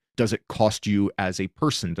of like, does it cost you as a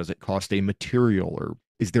person? Does it cost a material, or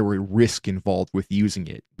is there a risk involved with using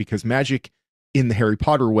it? Because magic in the Harry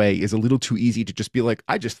Potter way is a little too easy to just be like,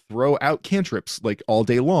 I just throw out cantrips like all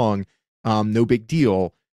day long. No big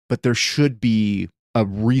deal. But there should be a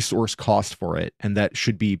resource cost for it, and that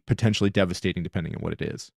should be potentially devastating depending on what it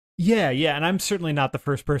is. Yeah, and I'm certainly not the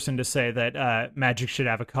first person to say that magic should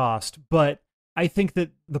have a cost, but I think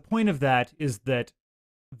that the point of that is that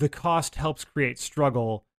the cost helps create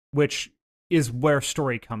struggle, which is where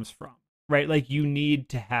story comes from, right? Like you need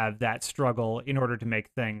to have that struggle in order to make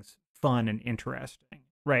things fun and interesting,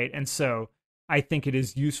 right? And so I think it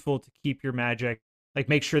is useful to keep your magic, like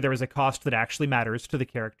make sure there is a cost that actually matters to the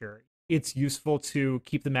character. It's useful to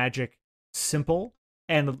keep the magic simple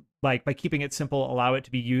and like by keeping it simple, allow it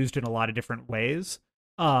to be used in a lot of different ways,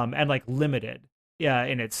 and like limited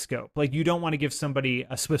in its scope. Like you don't want to give somebody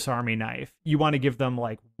a Swiss Army knife. You want to give them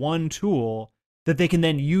like one tool that they can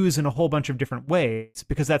then use in a whole bunch of different ways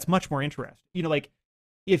because that's much more interesting. You know, like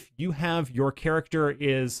if you have your character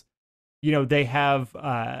is, you know, they have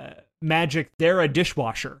magic, they're a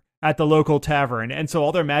dishwasher at the local tavern, and so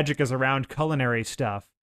all their magic is around culinary stuff.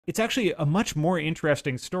 It's actually a much more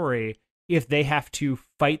interesting story if they have to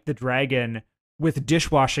fight the dragon with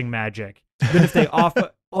dishwashing magic than if they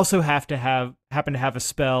also happen to have a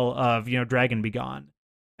spell of, you know, dragon be gone.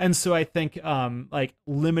 And so I think like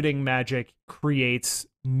limiting magic creates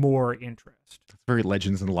more interest. It's very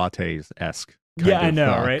Legends and Lattes-esque I know,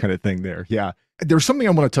 right? kind of thing there. Yeah. There's something I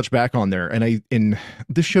want to touch back on there, and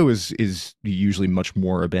this show is usually much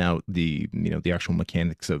more about the, you know, the actual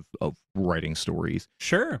mechanics of writing stories.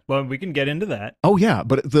 Sure. Well, we can get into that. Oh yeah,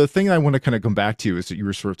 but the thing I want to kind of come back to is that you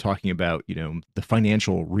were sort of talking about, you know, the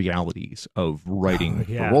financial realities of writing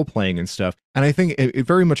for role playing and stuff, and I think it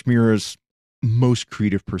very much mirrors most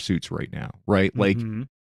creative pursuits right now, right? Like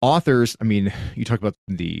authors, I mean, you talk about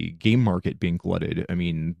the game market being glutted. I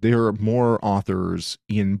mean, there are more authors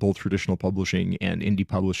in both traditional publishing and indie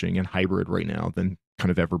publishing and hybrid right now than kind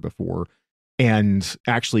of ever before. And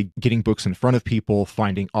actually getting books in front of people,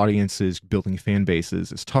 finding audiences, building fan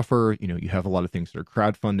bases is tougher. You know, you have a lot of things that are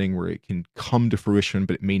crowdfunding where it can come to fruition,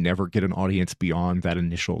 but it may never get an audience beyond that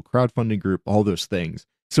initial crowdfunding group, all those things.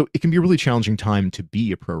 So it can be a really challenging time to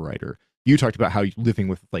be a pro writer. You talked about how you're living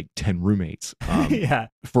with like 10 roommates. Yeah.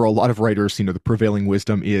 For a lot of writers, you know, the prevailing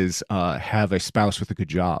wisdom is have a spouse with a good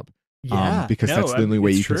job. Yeah. Because that's the only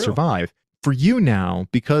way you can survive. For you now,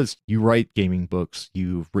 because you write gaming books,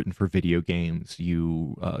 you've written for video games,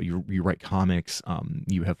 you write comics,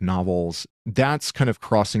 you have novels, that's kind of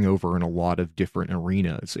crossing over in a lot of different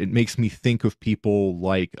arenas. It makes me think of people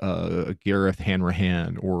like a Gareth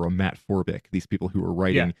Hanrahan or a Matt Forbick, these people who are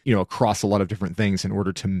writing, you know, across a lot of different things in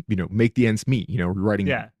order to, you know, make the ends meet. You know, writing,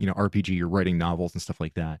 you know, RPG or writing novels and stuff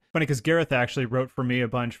like that. Funny because Gareth actually wrote for me a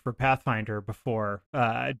bunch for Pathfinder before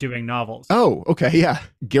doing novels. Oh, okay, yeah.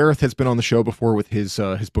 Gareth has been on the show before with his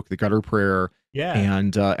book, The Gutter Prayer. Yeah.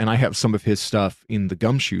 And I have some of his stuff in the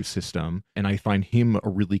Gumshoe system, and I find him a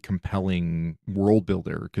really compelling world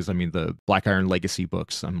builder because, I mean, the Black Iron Legacy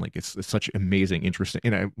books, I'm like, it's such amazing, interesting.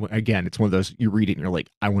 And again, it's one of those, you read it and you're like,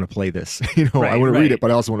 I want to play this. You know, I want to read it, but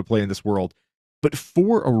I also want to play in this world. But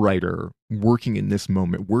for a writer working in this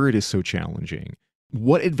moment where it is so challenging,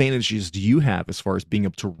 what advantages do you have as far as being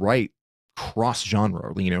able to write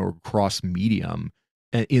cross-genre, you know, or cross-medium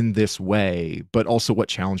in this way, but also what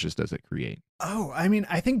challenges does it create? Oh, I mean,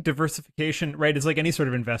 I think diversification, right, is like any sort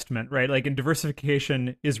of investment, right? Like, and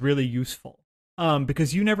diversification is really useful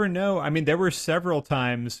because you never know. I mean, there were several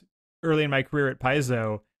times early in my career at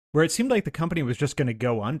Paizo where it seemed like the company was just going to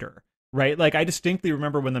go under, right? Like, I distinctly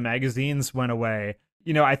remember when the magazines went away.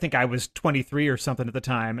 You know, I think I was 23 or something at the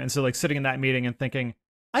time. And so, like, sitting in that meeting and thinking,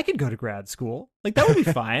 I could go to grad school. Like, that would be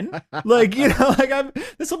fine. Like, you know, like,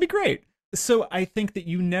 this will be great. So I think that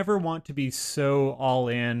you never want to be so all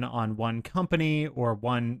in on one company or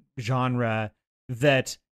one genre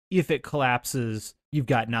that if it collapses, you've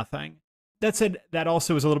got nothing. That said, that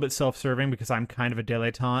also is a little bit self-serving because I'm kind of a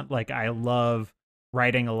dilettante. Like, I love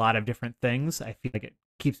writing a lot of different things. I feel like it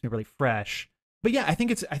keeps me really fresh. But yeah, I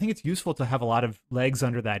think it's useful to have a lot of legs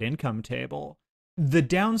under that income table. The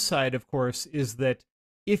downside, of course, is that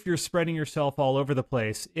if you're spreading yourself all over the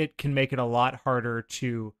place, it can make it a lot harder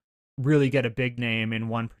to really get a big name in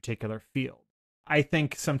one particular field. I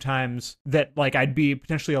think sometimes that, like, I'd be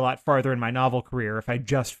potentially a lot farther in my novel career if I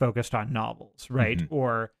just focused on novels, right? Mm-hmm.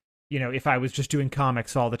 Or, you know, if I was just doing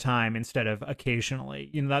comics all the time instead of occasionally,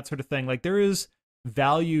 you know, that sort of thing. Like, there is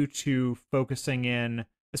value to focusing in,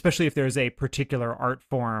 especially if there's a particular art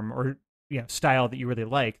form or, you know, style that you really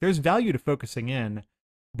like. There's value to focusing in,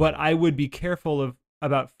 but I would be careful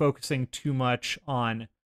about focusing too much on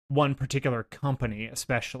one particular company,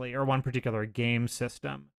 especially, or one particular game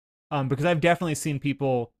system. Because I've definitely seen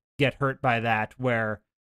people get hurt by that, where,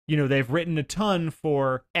 you know, they've written a ton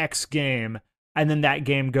for X game, and then that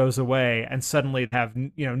game goes away, and suddenly have,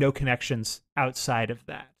 you know, no connections outside of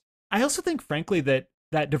that. I also think, frankly, that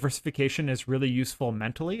that diversification is really useful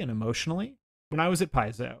mentally and emotionally. When I was at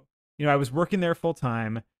Paizo, I was working there full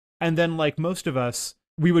time, and then like most of us,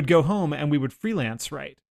 we would go home and we would freelance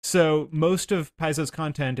write. So most of Paizo's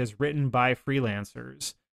content is written by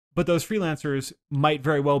freelancers, but those freelancers might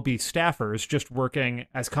very well be staffers just working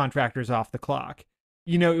as contractors off the clock.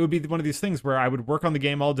 It would be one of these things where I would work on the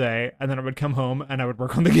game all day, and then I would come home and I would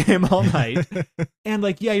work on the game all night. And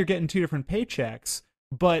like, yeah, you're getting 2 different paychecks,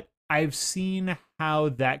 but I've seen how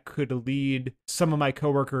that could lead some of my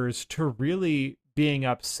coworkers to really being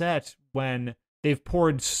upset when they've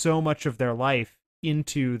poured so much of their life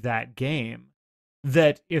into that game,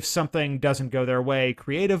 that if something doesn't go their way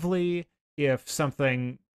creatively, if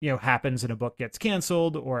something, happens and a book gets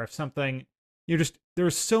canceled, or if something,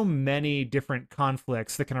 there's so many different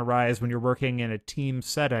conflicts that can arise when you're working in a team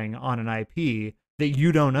setting on an IP that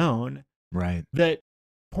you don't own. Right. That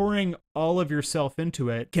pouring all of yourself into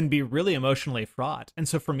it can be really emotionally fraught. And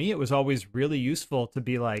so for me, it was always really useful to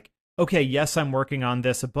be like, okay, yes, I'm working on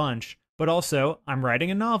this a bunch, but also I'm writing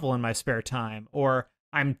a novel in my spare time, or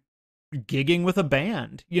I'm gigging with a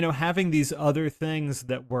band. Having these other things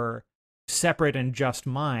that were separate and just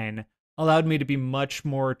mine allowed me to be much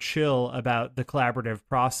more chill about the collaborative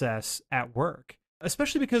process at work.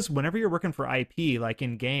 Especially because whenever you're working for IP, like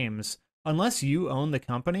in games, unless you own the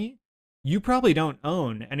company, you probably don't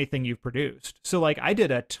own anything you've produced. So like I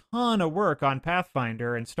did a ton of work on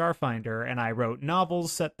Pathfinder and Starfinder, and I wrote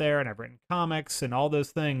novels set there, and I've written comics and all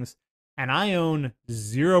those things, and I own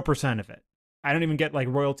 0% of it. I don't even get like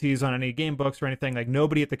royalties on any game books or anything. Like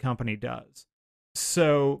nobody at the company does.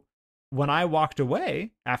 So when I walked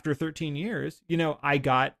away after 13 years, I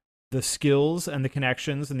got the skills and the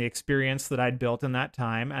connections and the experience that I'd built in that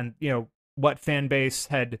time, and what fan base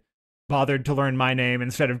had bothered to learn my name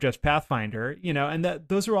instead of just Pathfinder, and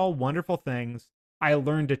those are all wonderful things. I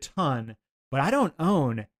learned a ton, but I don't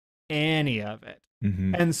own any of it.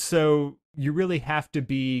 Mm-hmm. And so you really have to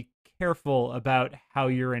be careful about how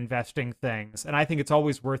you're investing things. And I think it's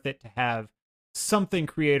always worth it to have something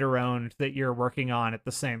creator owned that you're working on at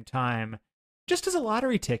the same time, just as a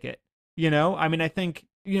lottery ticket. I mean, I think,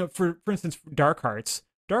 for instance, Dark Hearts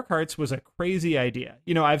was a crazy idea.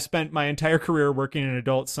 I've spent my entire career working in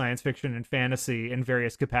adult science fiction and fantasy in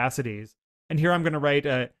various capacities. And here I'm going to write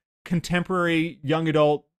a contemporary young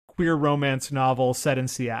adult queer romance novel set in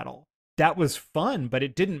Seattle. That was fun, but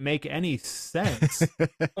it didn't make any sense.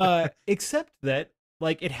 Except that,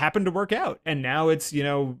 like, it happened to work out. And now it's,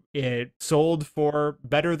 it sold for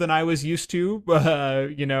better than I was used to,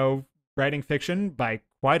 writing fiction by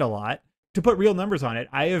quite a lot. To put real numbers on it,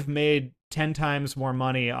 I have made 10 times more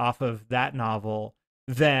money off of that novel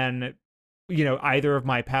than, either of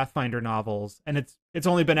my Pathfinder novels. And it's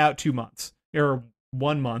only been out 2 months, or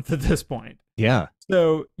 1 month at this point. Yeah.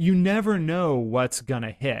 So you never know what's going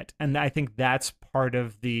to hit. And I think that's part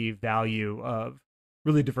of the value of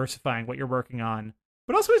really diversifying what you're working on.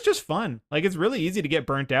 But also it's just fun. Like, it's really easy to get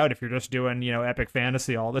burnt out if you're just doing, epic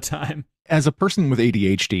fantasy all the time. As a person with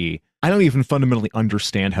ADHD, I don't even fundamentally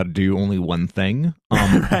understand how to do only one thing.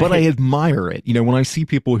 Right. But I admire it. When I see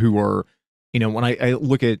people who are, when I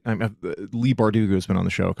look at Lee Bardugo has been on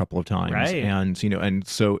the show a couple of times, right. and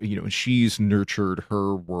so she's nurtured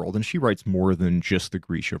her world, and she writes more than just the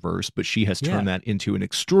Grishaverse, but she has turned that into an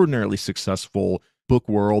extraordinarily successful book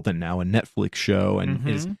world and now a Netflix show, and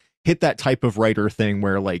is hit that type of writer thing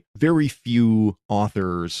where like very few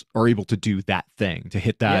authors are able to do that thing, to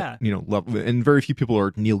hit that level, and very few people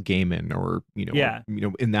are Neil Gaiman or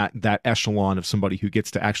in that echelon of somebody who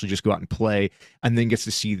gets to actually just go out and play and then gets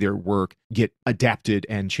to see their work get adapted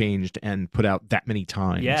and changed and put out that many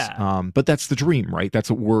times. But that's the dream, right?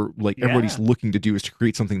 That's what we're like, everybody's looking to do, is to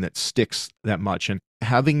create something that sticks that much. And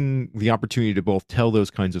having the opportunity to both tell those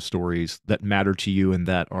kinds of stories that matter to you and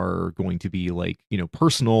that are going to be like,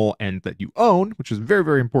 personal and that you own, which is very,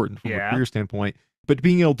 very important from a career standpoint, but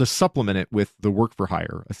being able to supplement it with the work for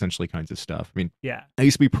hire, essentially, kinds of stuff. I mean, I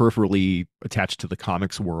used to be peripherally attached to the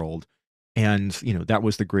comics world. And, that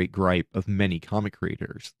was the great gripe of many comic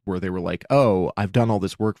creators, where they were like, oh, I've done all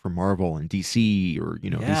this work for Marvel and DC or,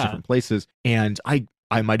 these different places. And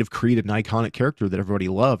I might have created an iconic character that everybody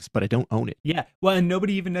loves, but I don't own it. Yeah. Well, and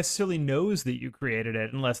nobody even necessarily knows that you created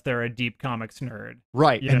it unless they're a deep comics nerd.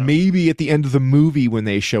 Right. And maybe at the end of the movie, when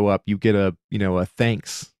they show up, you get a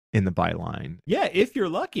thanks in the byline. Yeah, if you're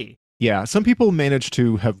lucky. Yeah. Some people manage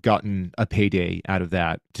to have gotten a payday out of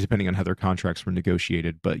that, depending on how their contracts were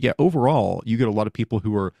negotiated. But yeah, overall, you get a lot of people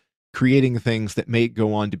who are creating things that may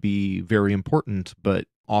go on to be very important, but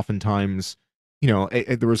oftentimes,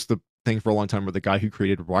 there was the thing for a long time where the guy who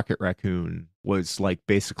created Rocket Raccoon was like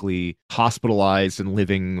basically hospitalized and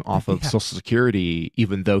living off of Social Security,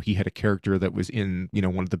 even though he had a character that was in,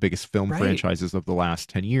 one of the biggest film franchises of the last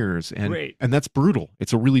 10 years. And that's brutal.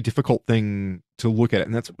 It's a really difficult thing to look at it.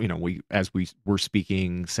 And that's, we were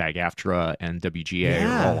speaking, SAG-AFTRA and WGA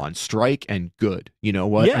are all on strike, and good. You know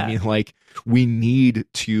what? I mean, like, we need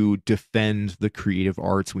to defend the creative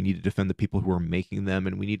arts. We need to defend the people who are making them.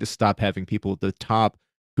 And we need to stop having people at the top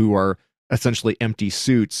who are essentially empty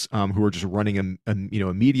suits, who are just running a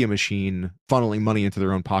media machine, funneling money into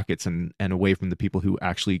their own pockets and away from the people who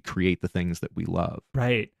actually create the things that we love.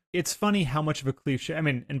 Right. It's funny how much of a cliche, I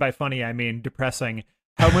mean, and by funny, I mean depressing,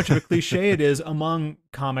 how much of a cliche it is among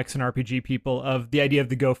comics and RPG people of the idea of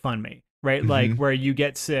the GoFundMe, right? Mm-hmm. Like where you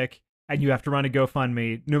get sick and you have to run a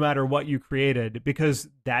GoFundMe no matter what you created, because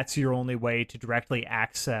that's your only way to directly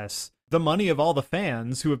access the money of all the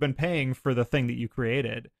fans who have been paying for the thing that you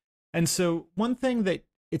created. And so one thing that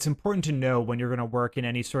it's important to know when you're going to work in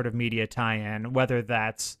any sort of media tie-in, whether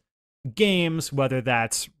that's games, whether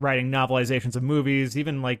that's writing novelizations of movies,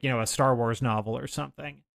 even like, a Star Wars novel or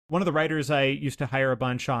something. One of the writers I used to hire a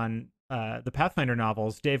bunch on the Pathfinder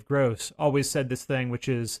novels, Dave Gross, always said this thing, which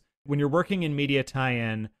is when you're working in media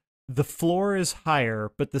tie-in, the floor is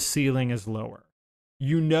higher, but the ceiling is lower.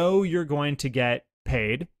 You know you're going to get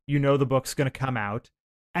paid. You know the book's going to come out.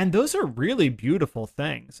 And those are really beautiful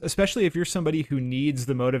things, especially if you're somebody who needs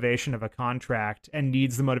the motivation of a contract and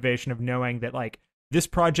needs the motivation of knowing that, like, this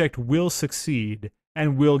project will succeed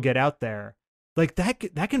and will get out there. Like,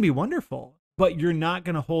 that can be wonderful, but you're not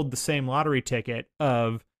going to hold the same lottery ticket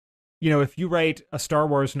of, if you write a Star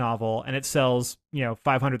Wars novel and it sells,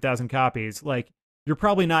 500,000 copies, like, you're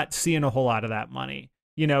probably not seeing a whole lot of that money.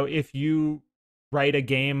 If you write a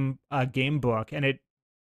game book and it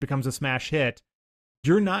becomes a smash hit,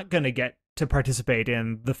 you're not going to get to participate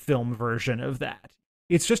in the film version of that.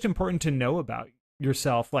 It's just important to know about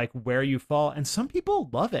yourself, like where you fall. And some people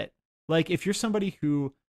love it. Like if you're somebody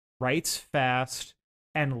who writes fast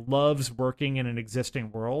and loves working in an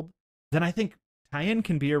existing world, then I think tie-in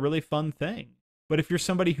can be a really fun thing. But if you're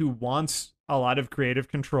somebody who wants a lot of creative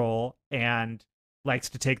control and likes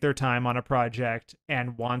to take their time on a project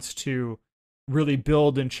and wants to really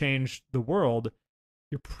build and change the world,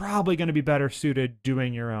 you're probably going to be better suited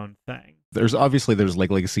doing your own thing. There's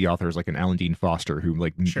like legacy authors like an Alan Dean Foster who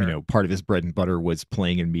part of his bread and butter was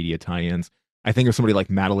playing in media tie-ins. I think of somebody like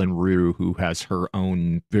Madeline Rue who has her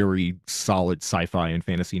own very solid sci-fi and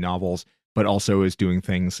fantasy novels, but also is doing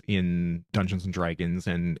things in Dungeons and Dragons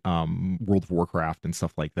and World of Warcraft and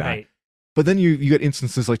stuff like that. Right. But then you get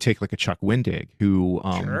instances like take like a Chuck Wendig who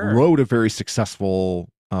wrote a very successful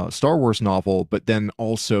Star Wars novel, but then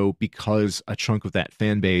also because a chunk of that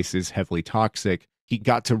fan base is heavily toxic, he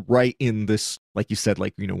got to write in this, like you said,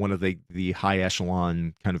 like, one of the high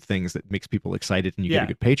echelon kind of things that makes people excited and you get a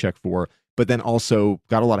good paycheck for, but then also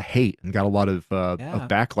got a lot of hate and got a lot of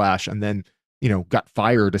backlash, and then, got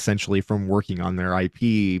fired essentially from working on their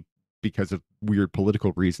IP because of weird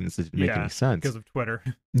political reasons that didn't make any sense. Because of Twitter.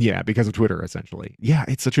 Yeah, because of Twitter, essentially. Yeah,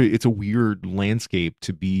 it's a weird landscape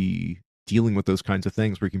to be dealing with those kinds of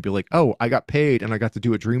things where you can be like, oh, I got paid and I got to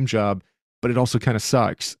do a dream job, but it also kind of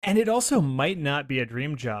sucks. And it also might not be a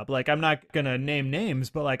dream job. Like, I'm not going to name names,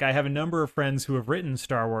 but like I have a number of friends who have written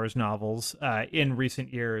Star Wars novels in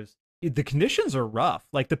recent years. The conditions are rough.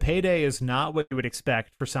 Like the payday is not what you would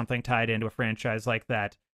expect for something tied into a franchise like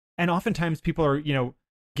that. And oftentimes people are,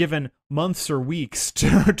 given months or weeks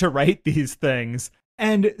to write these things.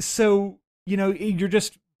 And so, you're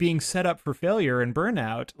just being set up for failure and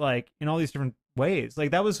burnout, like in all these different ways. Like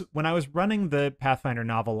that was when I was running the Pathfinder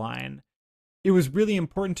novel line. It was really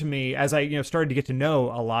important to me as I, started to get to know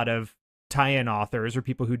a lot of tie-in authors or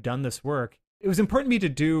people who'd done this work. It was important to me to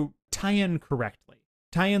do tie-in correctly,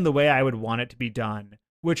 tie-in the way I would want it to be done,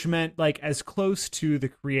 which meant like as close to the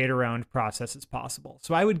creator-owned process as possible.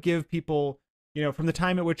 So I would give people, from the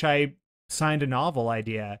time at which I signed a novel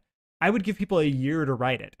idea, I would give people a year to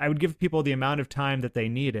write it. I would give people the amount of time that they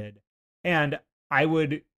needed. And I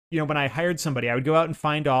would, when I hired somebody, I would go out and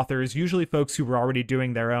find authors, usually folks who were already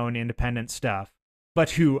doing their own independent stuff, but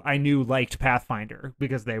who I knew liked Pathfinder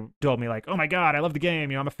because they told me like, oh my God, I love the game.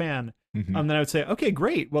 I'm a fan. Mm-hmm. Then I would say, okay,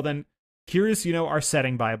 great. Well then here's, our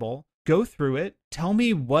setting Bible. Go through it. Tell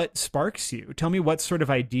me what sparks you. Tell me what sort of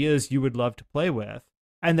ideas you would love to play with.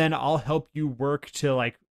 And then I'll help you work to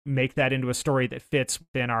like make that into a story that fits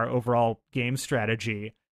within our overall game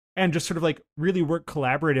strategy, and just sort of like really work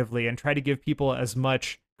collaboratively and try to give people as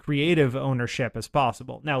much creative ownership as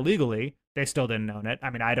possible. Now, legally, they still didn't own it. I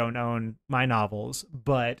mean, I don't own my novels,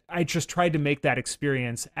 but I just tried to make that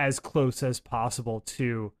experience as close as possible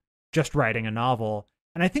to just writing a novel.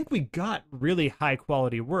 And I think we got really high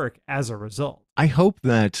quality work as a result. I hope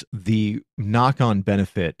that the knock-on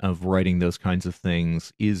benefit of writing those kinds of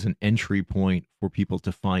things is an entry point for people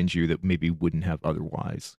to find you that maybe wouldn't have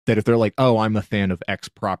otherwise. That if they're like, oh, I'm a fan of X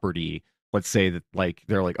property, let's say that like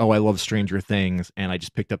they're like, oh, I love Stranger Things, and I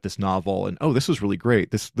just picked up this novel, and oh, this was really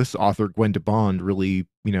great. This author Gwen de Bond really,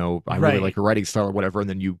 I really like her writing style or whatever, and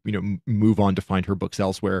then you move on to find her books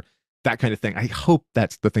elsewhere. That kind of thing. I hope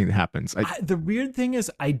that's the thing that happens. The weird thing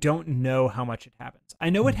is I don't know how much it happens. I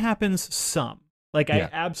know it happens some. Like, I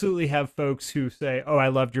absolutely have folks who say, oh, I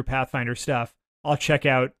loved your Pathfinder stuff. I'll check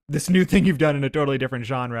out this new thing you've done in a totally different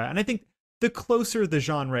genre. And I think the closer the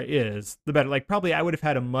genre is, the better. Like, probably I would have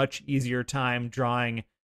had a much easier time drawing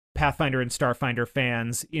Pathfinder and Starfinder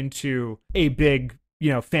fans into a big,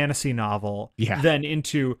 fantasy novel than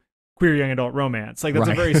into queer young adult romance. Like, that's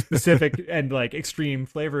a very specific and like extreme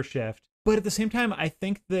flavor shift. But at the same time, I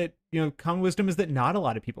think that, common wisdom is that not a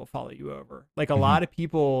lot of people follow you over. Like, a lot of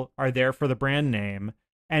people are there for the brand name,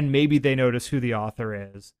 and maybe they notice who the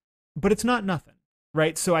author is, but it's not nothing,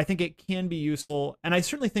 right? So I think it can be useful. And I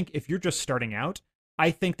certainly think if you're just starting out,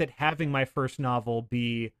 I think that having my first novel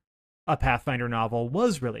be a Pathfinder novel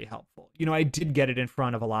was really helpful. I did get it in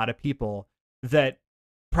front of a lot of people that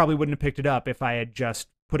probably wouldn't have picked it up if I had just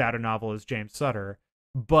put out a novel as James Sutter.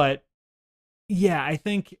 But yeah, I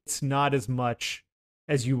think it's not as much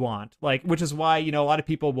as you want, like, which is why, a lot of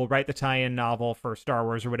people will write the tie-in novel for Star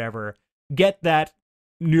Wars or whatever, get that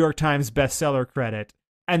New York Times bestseller credit,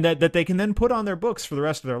 and that they can then put on their books for the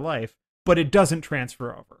rest of their life, but it doesn't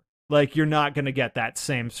transfer over. Like, you're not going to get that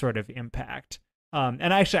same sort of impact. And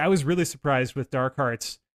actually, I was really surprised with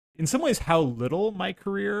DARKHEARTS, in some ways, how little my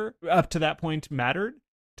career up to that point mattered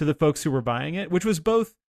to the folks who were buying it, which was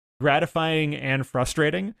both gratifying and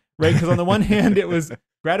frustrating, right? Because on the one hand, it was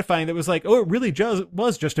gratifying. That was like, oh, it really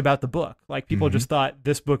was just about the book. Like, people just thought,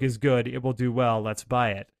 this book is good, it will do well, let's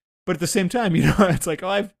buy it. But at the same time, it's like, oh,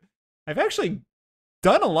 I've actually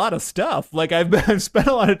done a lot of stuff. Like, I've spent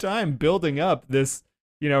a lot of time building up this,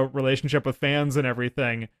 relationship with fans and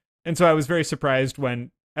everything. And so I was very surprised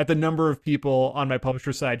at the number of people on my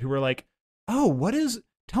publisher side who were like, oh,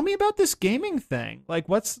 tell me about this gaming thing. Like,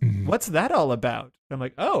 what's that all about? And I'm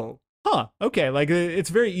like, oh, okay. Like,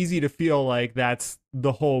 it's very easy to feel like that's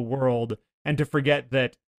the whole world, and to forget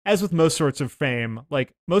that, as with most sorts of fame,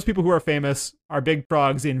 like, most people who are famous are big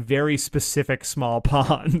frogs in very specific small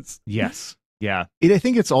ponds. Yes. Yeah. I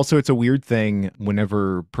think it's a weird thing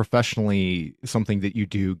whenever professionally something that you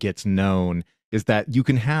do gets known, is that you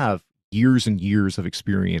can have years and years of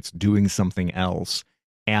experience doing something else,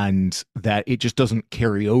 and that it just doesn't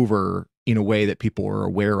carry over in a way that people are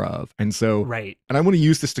aware of. And so, right. And I want to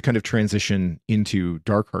use this to kind of transition into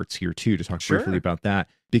DARKHEARTS here too, to talk briefly about that,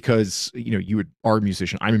 because, you are a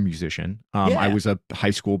musician. I'm a musician. I was a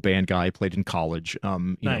high school band guy, played in college,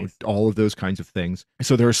 Nice. all of those kinds of things.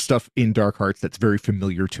 So there's stuff in DARKHEARTS that's very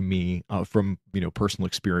familiar to me from, personal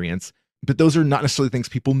experience. But those are not necessarily things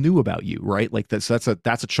people knew about you, right? Like, that's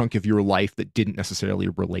a chunk of your life that didn't necessarily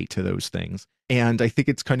relate to those things. And I think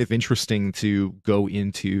it's kind of interesting to go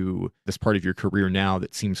into this part of your career now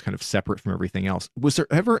that seems kind of separate from everything else. Was there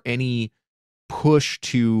ever any push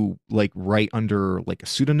to like write under like a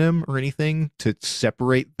pseudonym or anything to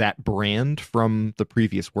separate that brand from the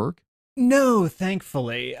previous work? No,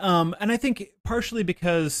 thankfully. And I think partially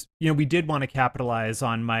because, we did want to capitalize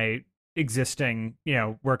on my existing,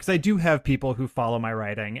 work, because I do have people who follow my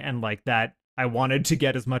writing, and like that, I wanted to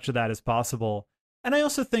get as much of that as possible. And I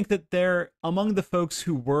also think that they're among the folks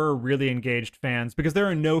who were really engaged fans, because there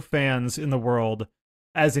are no fans in the world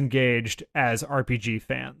as engaged as RPG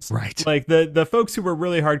fans. Right. Like, the folks who were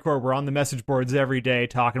really hardcore were on the message boards every day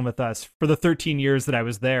talking with us for the 13 years that I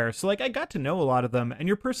was there. So like, I got to know a lot of them, and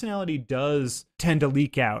your personality does tend to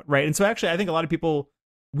leak out, right? And so actually, I think a lot of people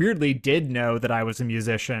weirdly did know that I was a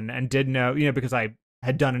musician, and did know, because I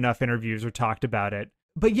had done enough interviews or talked about it.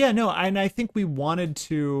 But yeah, no, and I think I wanted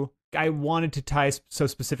to tie so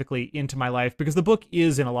specifically into my life, because the book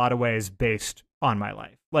is in a lot of ways based on my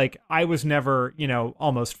life. Like, I was never,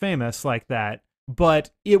 almost famous like that,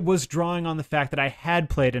 but it was drawing on the fact that I had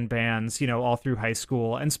played in bands, all through high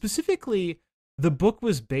school. And specifically, the book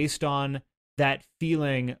was based on that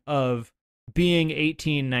feeling of being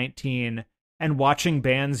 18, 19, and watching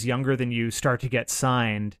bands younger than you start to get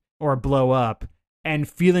signed or blow up, and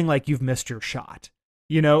feeling like you've missed your shot.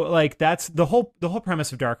 Like, that's the whole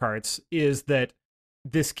premise of DARKHEARTS, is that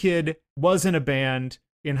this kid was in a band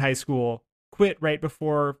in high school, quit right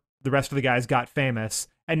before the rest of the guys got famous,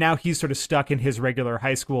 and now he's sort of stuck in his regular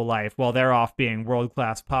high school life while they're off being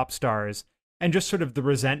world-class pop stars, and just sort of the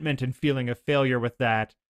resentment and feeling of failure with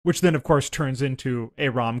that, which then, of course, turns into a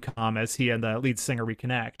rom-com as he and the lead singer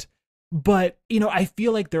reconnect. But, I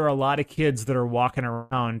feel like there are a lot of kids that are walking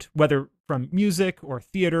around, whether from music or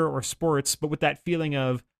theater or sports, but with that feeling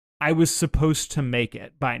of, I was supposed to make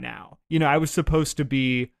it by now. I was supposed to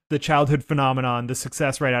be the childhood phenomenon, the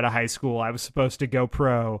success right out of high school. I was supposed to go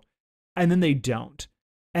pro. And then they don't.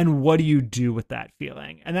 And what do you do with that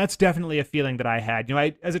feeling? And that's definitely a feeling that I had.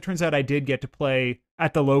 As it turns out, I did get to play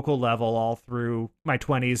at the local level all through my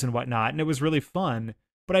 20s and whatnot, and it was really fun,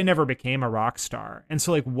 but I never became a rock star. And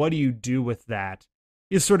so, what do you do with that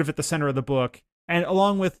is sort of at the center of the book. And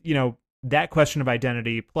along with, that question of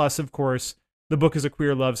identity, plus, of course, the book is a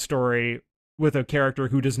queer love story with a character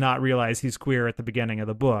who does not realize he's queer at the beginning of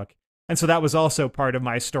the book. And so that was also part of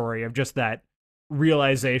my story of just that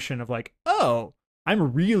realization of oh,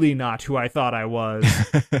 I'm really not who I thought I was.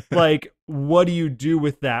 What do you do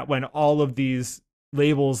with that when all of these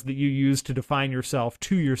labels that you use to define yourself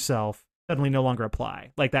to yourself suddenly no longer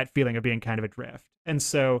apply? That feeling of being kind of adrift. And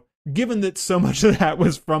so, given that so much of that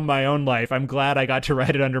was from my own life, I'm glad I got to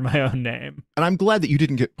write it under my own name. And I'm glad that you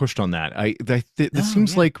didn't get pushed on that. It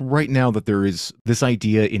seems like right now that there is this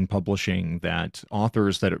idea in publishing that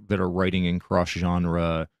authors that are writing in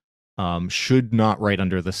cross-genre should not write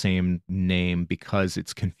under the same name because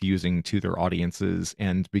it's confusing to their audiences,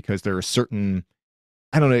 and because there are certain,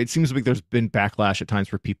 I don't know, it seems like there's been backlash at times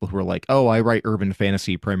for people who are like, oh, I write urban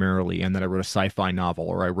fantasy primarily, and then I wrote a sci-fi novel,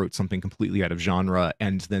 or I wrote something completely out of genre,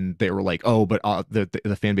 and then they were like, oh, but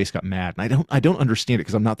the fan base got mad. And I don't understand it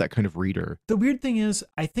because I'm not that kind of reader. The weird thing is,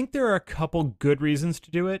 I think there are a couple good reasons to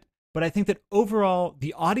do it, but I think that overall,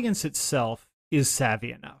 the audience itself is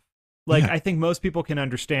savvy enough. I think most people can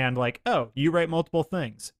understand, oh, you write multiple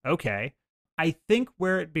things. Okay. I think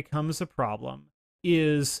where it becomes a problem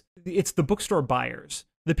is it's the bookstore buyers,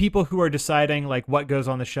 the people who are deciding what goes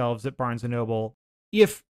on the shelves at Barnes & Noble.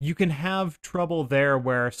 If you can have trouble there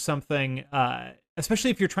where something,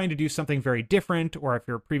 especially if you're trying to do something very different, or if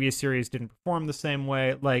your previous series didn't perform the same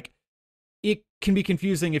way, it can be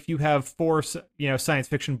confusing if you have 4, science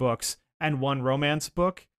fiction books and 1 romance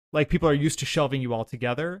book. People are used to shelving you all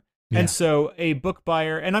together. Yeah. And so a book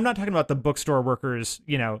buyer, and I'm not talking about the bookstore workers,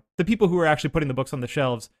 the people who are actually putting the books on the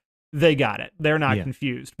shelves, they got it. They're not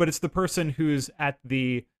confused. But it's the person who's at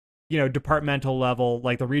the, departmental level,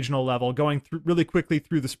 the regional level, going through really quickly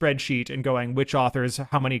through the spreadsheet and going, which authors,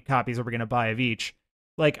 how many copies are we going to buy of each?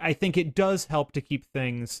 I think it does help to keep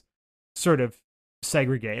things sort of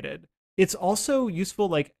segregated. It's also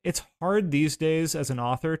useful, it's hard these days as an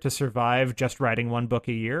author to survive just writing 1 book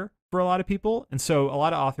a year for a lot of people. And so a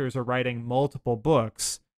lot of authors are writing multiple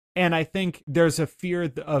books. And I think there's a fear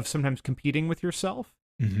of sometimes competing with yourself.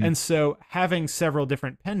 Mm-hmm. And so having several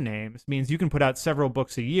different pen names means you can put out several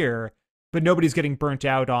books a year, but nobody's getting burnt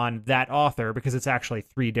out on that author because it's actually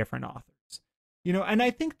 3 different authors. And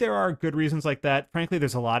I think there are good reasons like that. Frankly,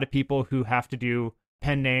 there's a lot of people who have to do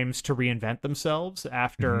pen names to reinvent themselves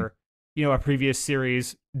after, a previous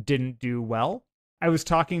series didn't do well. I was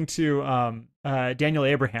talking to Daniel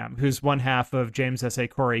Abraham, who's one half of James S.A.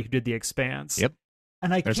 Corey, who did The Expanse. Yep.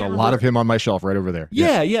 And there's a lot of him on my shelf right over there.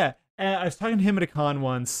 Yeah. And I was talking to him at a con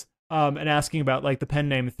once and asking about the pen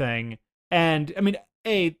name thing. And I mean,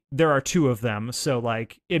 there are 2 of them, so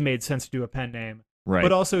it made sense to do a pen name. Right.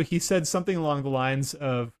 But also he said something along the lines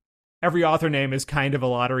of every author name is kind of a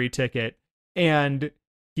lottery ticket. And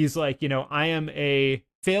he's like, I am a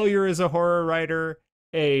failure as a horror writer,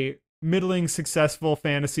 a middling successful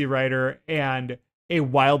fantasy writer, and a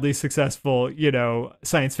wildly successful,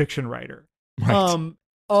 science fiction writer. Right.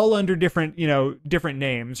 All under different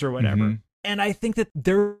names or whatever. Mm-hmm. And I think that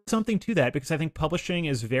there's something to that because I think publishing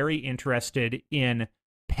is very interested in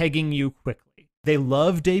pegging you quickly. They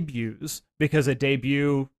love debuts because a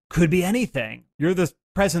debut could be anything. You're the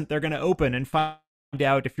present they're going to open and find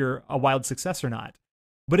out if you're a wild success or not.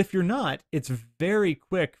 But if you're not, it's very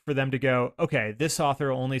quick for them to go, okay, this author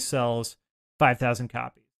only sells 5,000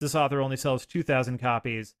 copies. This author only sells 2,000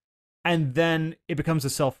 copies. And then it becomes a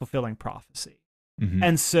self-fulfilling prophecy. Mm-hmm.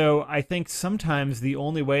 And so I think sometimes the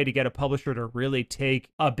only way to get a publisher to really take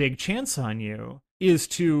a big chance on you is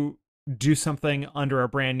to do something under a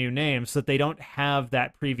brand new name so that they don't have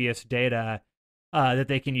that previous data that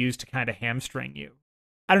they can use to kind of hamstring you.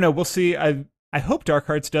 I don't know. We'll see. I hope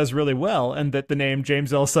DARKHEARTS does really well and that the name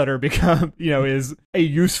James L. Sutter is a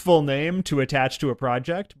useful name to attach to a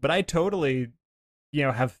project. But I totally,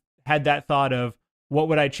 have had that thought of what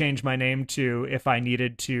would I change my name to if I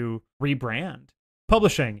needed to rebrand.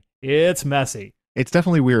 Publishing, it's messy. It's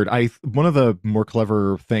definitely weird. One of the more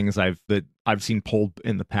clever things I've seen pulled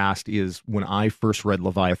in the past is when I first read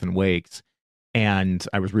Leviathan Wakes, and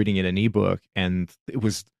I was reading it in ebook, and it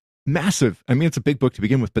was massive. I mean, it's a big book to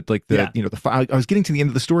begin with, but like Yeah. I was getting to the end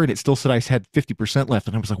of the story, and it still said I had 50% left,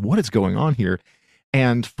 and I was like, what is going on here?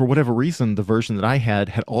 And for whatever reason, the version that I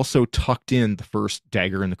had also tucked in the first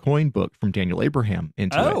Dagger in the Coin book from Daniel Abraham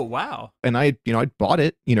into it. Oh, wow. And I'd bought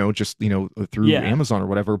it, just, through Yeah. Amazon or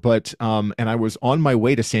whatever. But, and I was on my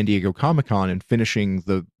way to San Diego Comic-Con and finishing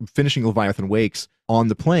Leviathan Wakes on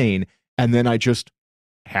the plane. And then I just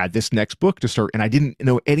had this next book to start, and I didn't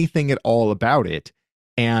know anything at all about it.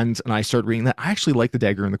 And I started reading that. I actually like the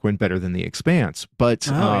Dagger and the Quinn better than the Expanse, but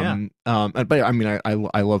but I mean,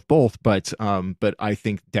 I love both, but I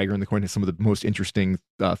think Dagger and the Quinn has some of the most interesting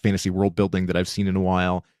fantasy world building that I've seen in a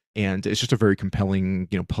while, and it's just a very compelling,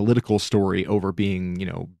 political story over being,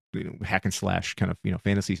 hack and slash kind of,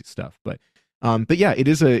 fantasy stuff. But yeah,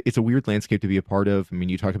 it's a weird landscape to be a part of. I mean,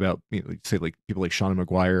 you talk about, say like people like Shauna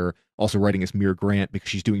McGuire also writing as Mira Grant because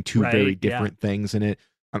she's doing two very different things in it.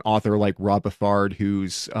 An author like Rob Buffard,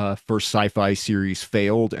 whose first sci-fi series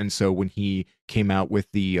failed, and so when he came out with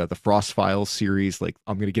the Frost Files series, like,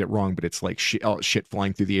 I'm gonna get it wrong, but it's like shit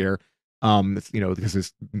flying through the air, because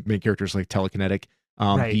his main character is like telekinetic.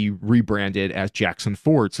 He rebranded as Jackson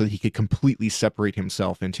Ford so that he could completely separate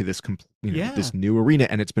himself into this this new arena,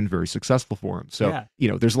 and it's been very successful for him. So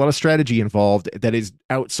there's a lot of strategy involved that is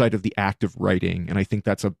outside of the act of writing, and I think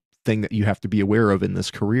that's a thing that you have to be aware of in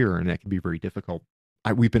this career, and that can be very difficult.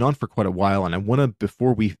 We've been on for quite a while, and I want to,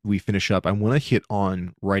 before we finish up, I want to hit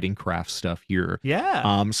on writing craft stuff here.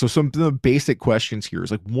 Yeah. So some of the basic questions here is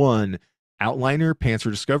like, one, outliner, pantser,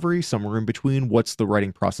 discovery, somewhere in between. What's the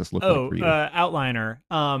writing process look like for you? Outliner.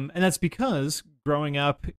 And that's because growing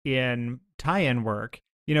up in tie-in work,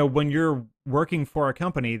 when you're working for a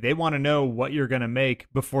company, they want to know what you're going to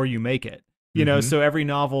make before you make it. So every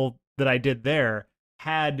novel that I did there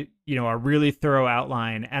had, a really thorough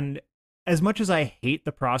outline. And as much as I hate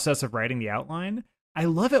the process of writing the outline, I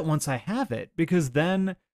love it once I have it, because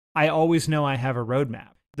then I always know I have a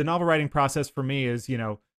roadmap. The novel writing process for me is,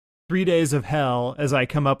 3 days of hell as I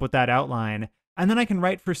come up with that outline, and then I can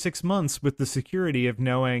write for 6 months with the security of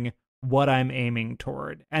knowing what I'm aiming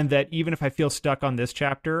toward, and that even if I feel stuck on this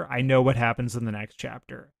chapter, I know what happens in the next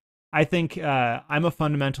chapter. I think I'm a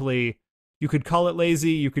fundamentally, you could call it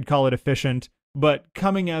lazy, you could call it efficient, but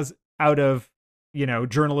coming out of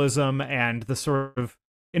journalism and the sort of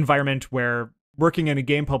environment where working in a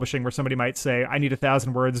game publishing where somebody might say, I need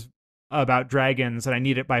 1,000 words about dragons and I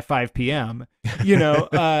need it by 5 p.m.,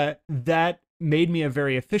 that made me a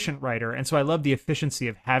very efficient writer. And so I love the efficiency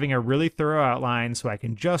of having a really thorough outline so I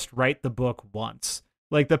can just write the book once.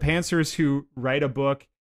 Like the pantsers who write a book,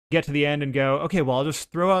 get to the end and go, okay, well, I'll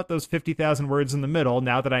just throw out those 50,000 words in the middle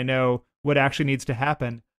now that I know what actually needs to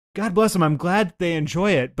happen. God bless them. I'm glad they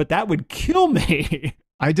enjoy it, but that would kill me.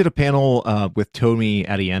 I did a panel with Tomi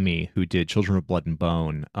Adeyemi, who did Children of Blood and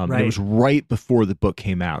Bone. And it was right before the book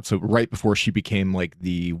came out. So right before she became like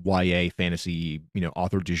the YA fantasy,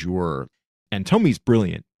 author du jour. And Tomi's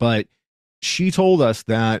brilliant, but she told us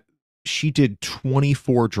that she did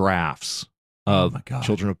 24 drafts of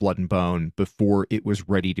Children of Blood and Bone before it was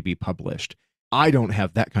ready to be published. I don't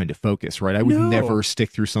have that kind of focus, right? I would never stick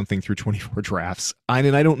through something through 24 drafts. I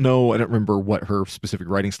don't remember what her specific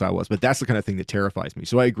writing style was, but that's the kind of thing that terrifies me.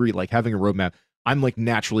 So I agree, like having a roadmap, I'm like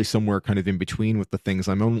naturally somewhere kind of in between with the things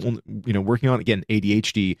I'm working on. Again,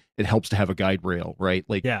 ADHD, it helps to have a guide rail, right?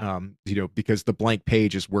 Like, because the blank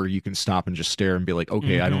page is where you can stop and just stare and be like,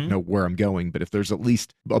 okay, I don't know where I'm going, but if there's at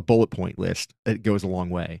least a bullet point list, it goes a long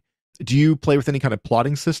way. Do you play with any kind of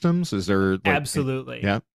plotting systems? Is there Absolutely.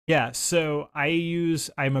 Yeah, so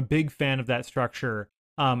I'm a big fan of that structure,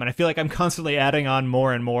 and I feel like I'm constantly adding on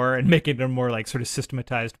more and more and making it a more like sort of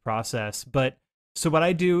systematized process. But so what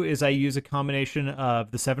I do is I use a combination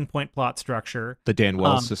of the 7-point plot structure, the Dan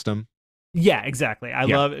Wells system. Yeah, exactly. I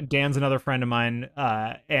love Dan's another friend of mine,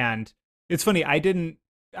 and it's funny. I didn't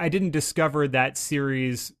discover that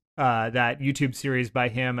series, that YouTube series by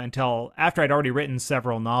him until after I'd already written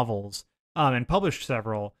several novels, and published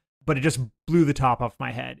several. But it just blew the top off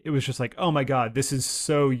my head. It was just like, oh my God, this is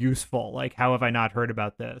so useful. Like, how have I not heard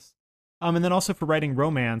about this? And then also for writing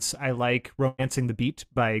romance, I like Romancing the Beat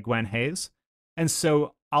by Gwen Hayes. And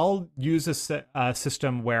so I'll use a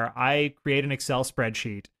system where I create an Excel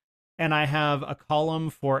spreadsheet and I have a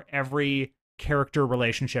column for every character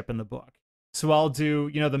relationship in the book. So I'll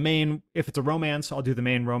do, the main, if it's a romance, I'll do the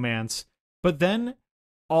main romance. But then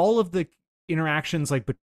all of the interactions like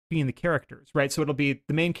between the characters, right? So it'll be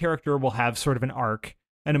the main character will have sort of an arc,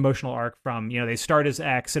 an emotional arc from, they start as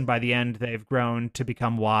X and by the end they've grown to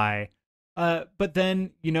become Y. But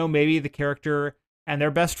then, maybe the character and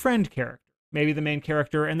their best friend character maybe the main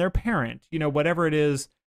character and their parent, whatever it is.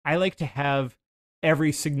 I like to have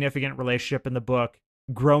every significant relationship in the book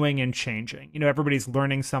growing and changing. Everybody's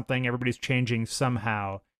learning something, everybody's changing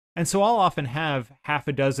somehow. And so I'll often have half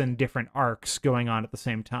a dozen different arcs going on at the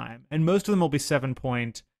same time. And most of them will be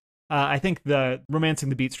 7-point. I think the Romancing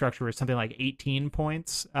the Beat structure is something like 18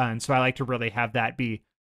 points. And so I like to really have that be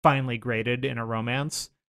finely graded in a romance.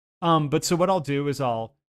 But so what I'll do is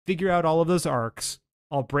I'll figure out all of those arcs.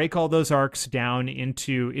 I'll break all those arcs down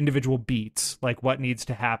into individual beats, like what needs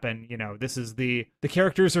to happen. This is the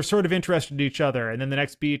characters are sort of interested in each other. And then the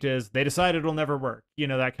next beat is they decide it'll never work,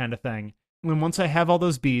 that kind of thing. And once I have all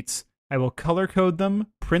those beats, I will color code them,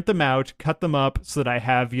 print them out, cut them up so that I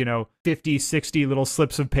have, 50, 60 little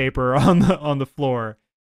slips of paper on the floor.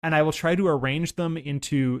 And I will try to arrange them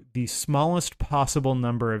into the smallest possible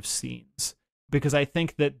number of scenes. Because I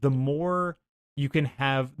think that the more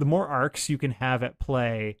arcs you can have at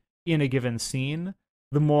play in a given scene,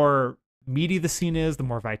 the more meaty the scene is, the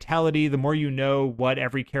more vitality, the more what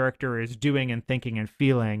every character is doing and thinking and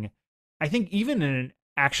feeling. I think even in an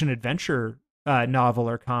action-adventure novel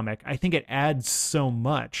or comic, I think it adds so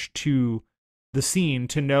much to the scene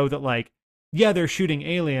to know that, they're shooting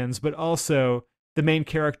aliens, but also the main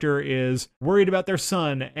character is worried about their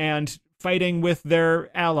son and fighting with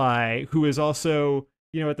their ally, who is also,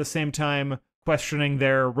 at the same time questioning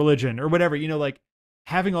their religion or whatever.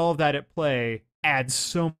 Having all of that at play adds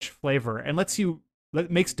so much flavor and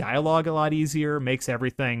makes dialogue a lot easier, makes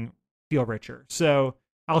everything feel richer. So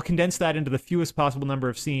I'll condense that into the fewest possible number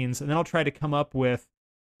of scenes, and then I'll try to come up with,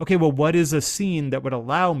 okay, well, what is a scene that would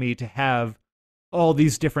allow me to have all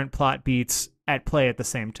these different plot beats at play at the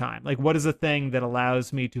same time? What is a thing that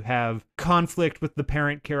allows me to have conflict with the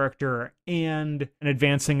parent character and an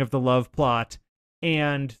advancing of the love plot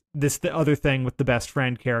and the other thing with the best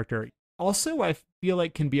friend character? Also, I feel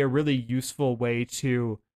like can be a really useful way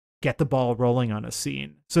to get the ball rolling on a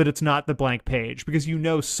scene so that it's not the blank page, because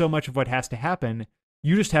so much of what has to happen.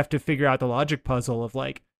 You just have to figure out the logic puzzle of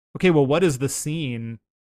okay, well, what is the scene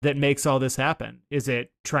that makes all this happen? Is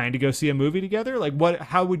it trying to go see a movie together?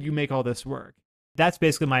 How would you make all this work? That's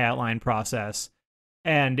basically my outline process.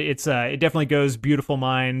 And it definitely goes beautiful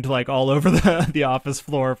mind, all over the office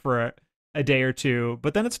floor for a day or two,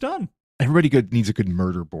 but then it's done. Everybody needs a good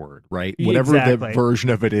murder board, right? Whatever the version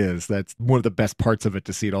of it is, that's one of the best parts of it,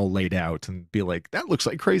 to see it all laid out and be like, that looks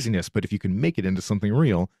like craziness. But if you can make it into something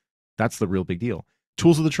real, that's the real big deal.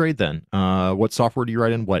 Tools of the trade, then. What software do you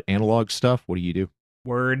write in? What analog stuff? What do you do?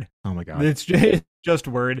 Word. Oh my God. It's just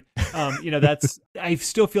Word. I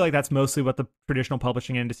still feel like that's mostly what the traditional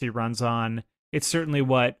publishing industry runs on. It's certainly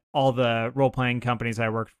what all the role-playing companies I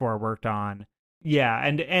worked on. Yeah,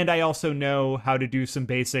 and I also know how to do some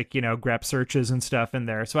basic, grep searches and stuff in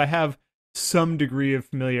there. So I have some degree of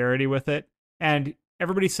familiarity with it. And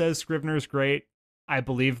everybody says Scrivener's great. I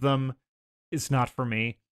believe them. It's not for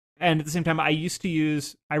me. And at the same time,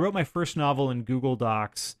 I wrote my first novel in Google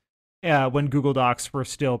Docs when Google Docs were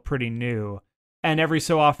still pretty new. And every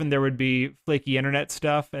so often there would be flaky internet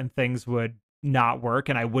stuff and things would not work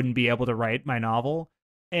and I wouldn't be able to write my novel.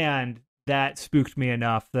 And that spooked me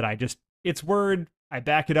enough that it's Word. I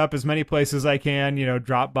back it up as many places as I can,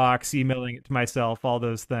 Dropbox, emailing it to myself, all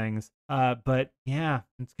those things. But yeah,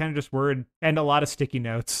 it's kind of just Word and a lot of sticky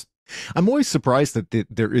notes. I'm always surprised that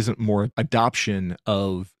there isn't more adoption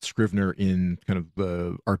of Scrivener in kind of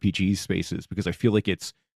the RPG spaces, because I feel like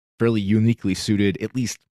it's fairly uniquely suited, at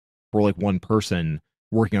least for one person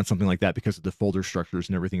working on something like that, because of the folder structures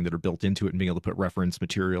and everything that are built into it and being able to put reference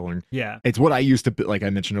material. And yeah, it's what I used to, like I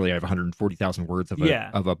mentioned earlier, I have 140,000 words of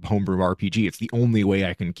a homebrew RPG. It's the only way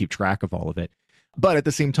I can keep track of all of it. But at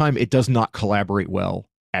the same time, it does not collaborate well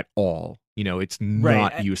at all. It's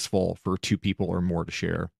not useful for two people or more to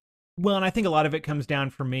share. Well, and I think a lot of it comes down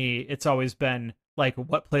for me, it's always been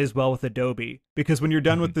what plays well with Adobe, because when you're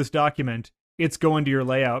done with this document, it's going to your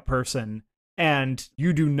layout person and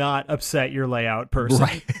you do not upset your layout person.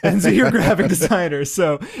 Right. And so your graphic designer.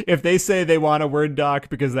 So if they say they want a Word doc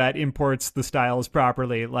because that imports the styles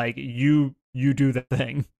properly, you do the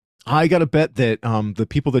thing. I got to bet that the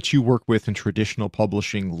people that you work with in traditional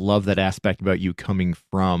publishing love that aspect about you coming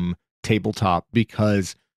from tabletop,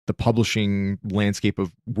 because the publishing landscape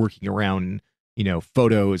of working around,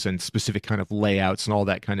 photos and specific kind of layouts and all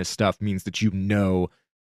that kind of stuff means that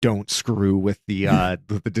don't screw with the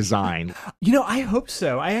design. I hope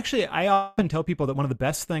so. I often tell people that one of the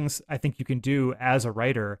best things I think you can do as a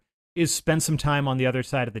writer is spend some time on the other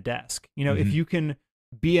side of the desk. If you can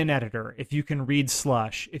be an editor, if you can read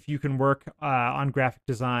slush, if you can work on graphic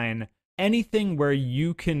design, anything where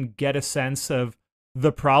you can get a sense of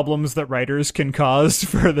the problems that writers can cause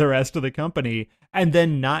for the rest of the company and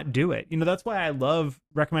then not do it. That's why I love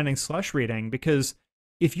recommending slush reading, because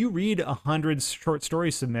if you read 100 short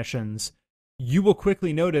story submissions, you will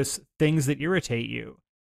quickly notice things that irritate you.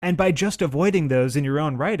 And by just avoiding those in your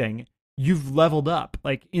own writing, you've leveled up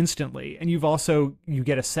like instantly. And you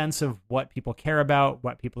get a sense of what people care about,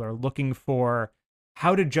 what people are looking for,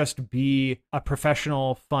 how to just be a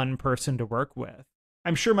professional, fun person to work with.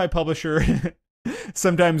 I'm sure my publisher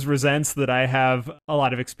sometimes resents that I have a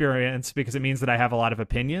lot of experience because it means that I have a lot of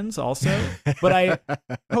opinions also. But I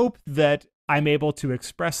hope that I'm able to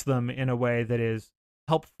express them in a way that is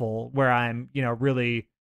helpful, where I'm, really,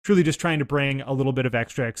 truly just trying to bring a little bit of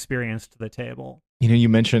extra experience to the table. You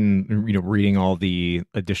mentioned, reading all the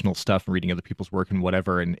additional stuff and reading other people's work and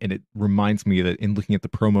whatever. And it reminds me that in looking at the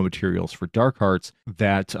promo materials for Darkhearts,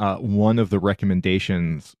 that one of the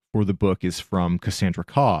recommendations for the book is from Cassandra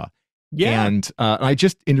Kaw. Yeah. And I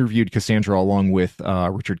just interviewed Cassandra along with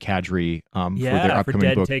Richard Kadri for their upcoming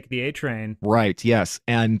Dead book. Take the A Train. Right, yes.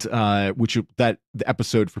 And the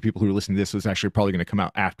episode, for people who are listening to this, was actually probably going to come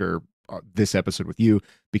out after this episode with you,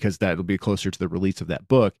 because that'll be closer to the release of that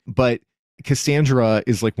book. But Cassandra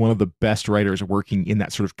is like one of the best writers working in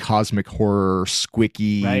that sort of cosmic horror,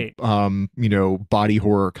 squicky, right, body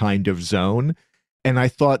horror kind of zone. And I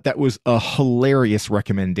thought that was a hilarious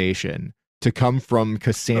recommendation to come from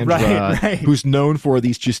Cassandra, right. who's known for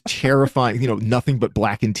these just terrifying, nothing but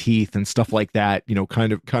blackened teeth and stuff like that,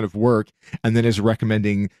 kind of work, and then is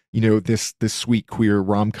recommending, this sweet queer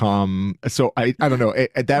rom-com. So I don't know,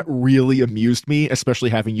 that really amused me, especially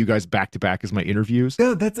having you guys back to back as my interviews.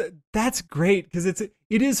 No, that's great, because it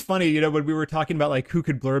is funny, when we were talking about like who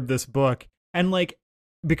could blurb this book, and like,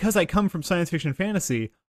 because I come from science fiction fantasy,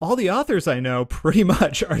 all the authors I know pretty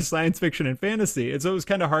much are science fiction and fantasy. And so it was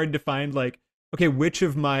kind of hard to find like, okay, which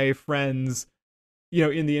of my friends,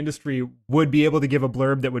 in the industry would be able to give a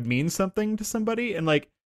blurb that would mean something to somebody. And like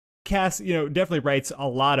Cass, definitely writes a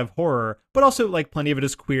lot of horror, but also like plenty of it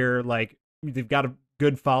is queer. Like they've got a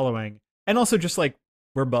good following. And also just like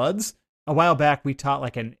we're buds. A while back, we taught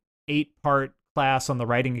like an 8-part class on the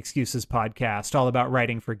Writing Excuses podcast, all about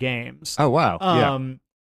writing for games. Oh, wow. Yeah.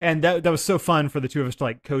 And that was so fun for the two of us to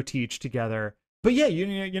like co-teach together. But yeah,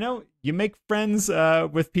 you make friends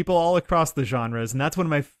with people all across the genres, and that's one of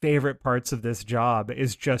my favorite parts of this job,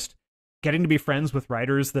 is just getting to be friends with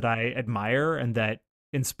writers that I admire and that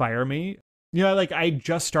inspire me. Like I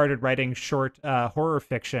just started writing short horror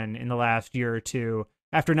fiction in the last year or two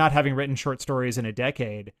after not having written short stories in a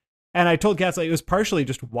decade. And I told Cass, like, it was partially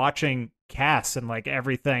just watching Cass and like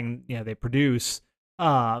everything they produce.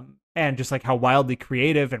 And just like how wildly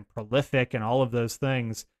creative and prolific and all of those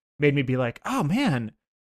things made me be like, oh man,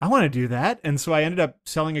 I want to do that. And so I ended up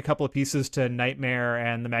selling a couple of pieces to Nightmare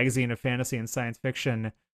and the Magazine of Fantasy and Science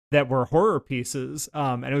Fiction that were horror pieces.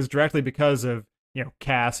 And it was directly because of,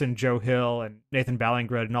 Cass and Joe Hill and Nathan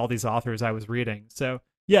Ballingrud and all these authors I was reading. So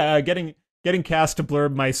yeah, getting Cass to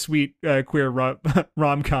blurb my sweet queer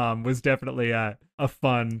rom-com was definitely a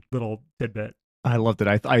fun little tidbit. I loved it.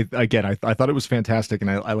 I thought it was fantastic, and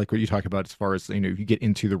I like what you talk about as far as, if you get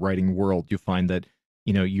into the writing world, you find that,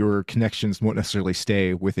 your connections won't necessarily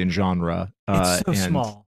stay within genre. It's so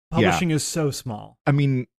small. Publishing is so small. I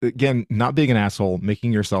mean, again, not being an asshole,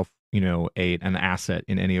 making yourself, an asset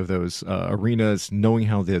in any of those arenas, knowing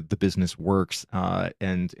how the business works,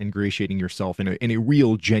 and ingratiating yourself in a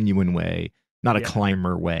real, genuine way. Not a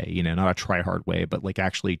climber way, not a try-hard way, but like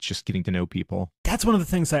actually just getting to know people. That's one of the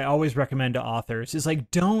things I always recommend to authors is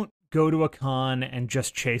like, don't go to a con and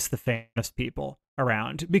just chase the famous people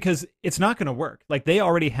around, because it's not going to work. Like they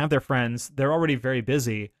already have their friends. They're already very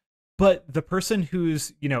busy. But the person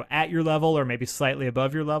who's, at your level or maybe slightly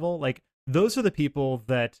above your level, like those are the people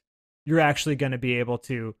that you're actually going to be able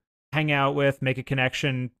to hang out with, make a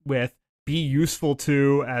connection with, be useful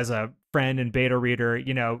to as a friend and beta reader.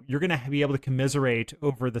 You're going to be able to commiserate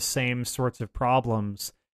over the same sorts of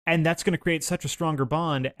problems, and that's going to create such a stronger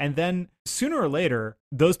bond. And then sooner or later,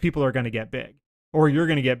 those people are going to get big, or you're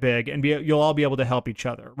going to get big, and you'll all be able to help each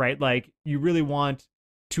other, right? Like you really want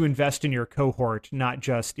to invest in your cohort, not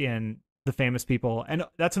just in the famous people. And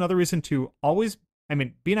that's another reason to always,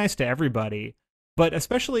 be nice to everybody, but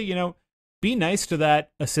especially, be nice to that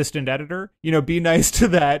assistant editor, be nice to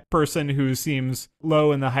that person who seems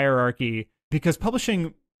low in the hierarchy, because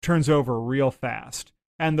publishing turns over real fast.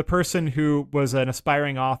 And the person who was an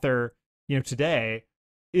aspiring author, today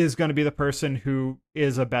is going to be the person who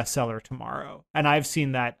is a bestseller tomorrow. And I've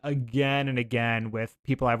seen that again and again with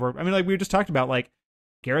people I've worked. Like we just talked about, like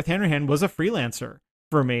Gareth Hanrahan was a freelancer.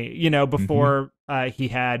 for me, before he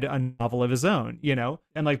had a novel of his own,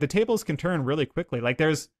 and like the tables can turn really quickly. Like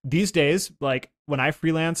there's these days, like when I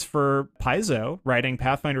freelance for Paizo writing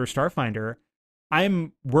Pathfinder or Starfinder,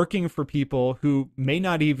 I'm working for people who may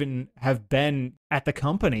not even have been at the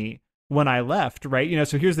company when I left, right?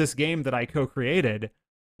 So here's this game that I co-created,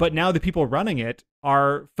 but now the people running it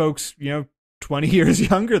are folks, 20 years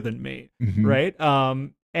younger than me, right?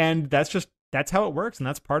 And that's how it works, and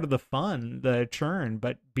that's part of the fun, the churn,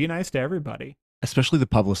 but be nice to everybody. Especially the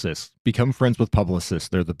publicists. Become friends with publicists.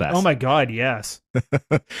 They're the best. Oh my God, yes.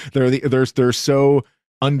 They're so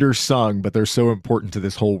undersung, but they're so important to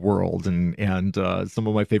this whole world. And some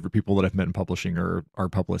of my favorite people that I've met in publishing are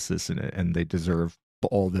publicists, and they deserve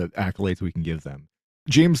all the accolades we can give them.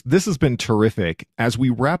 James, this has been terrific. As we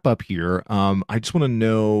wrap up here, I just want to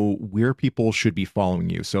know where people should be following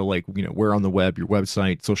you. So like, where on the web, your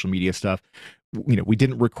website, social media stuff. We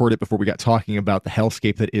didn't record it before we got talking about the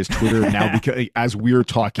hellscape that is Twitter. Now, because as we're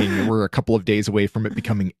talking, we're a couple of days away from it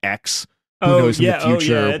becoming X. Who knows in the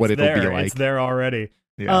future what it'll be like. It's there already.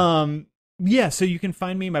 Yeah. So you can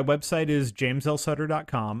find me. My website is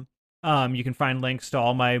jameslsutter.com. You can find links to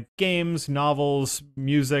all my games, novels,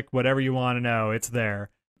 music, whatever you want to know. It's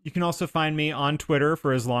there. You can also find me on Twitter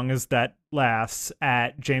for as long as that lasts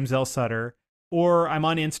at James L. Sutter, or I'm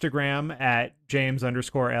on Instagram at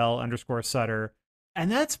James_L_Sutter. And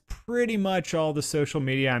that's pretty much all the social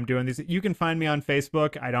media I'm doing. You can find me on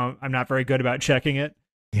Facebook. I'm not very good about checking it.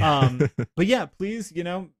 But yeah, please,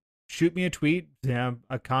 shoot me a tweet,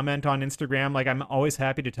 a comment on Instagram. Like I'm always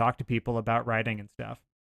happy to talk to people about writing and stuff.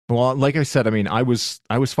 Well, like I said, I mean, I was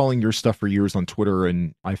following your stuff for years on Twitter,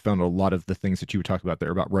 and I found a lot of the things that you were talking about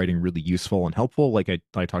there about writing really useful and helpful, like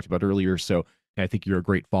I talked about earlier. So I think you're a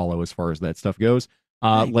great follow as far as that stuff goes.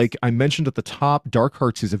 Like I mentioned at the top,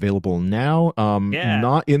 DARKHEARTS is available now.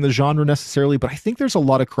 Not in the genre necessarily, but I think there's a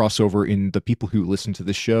lot of crossover in the people who listen to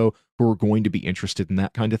this show who are going to be interested in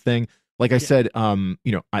that kind of thing. Like I said, I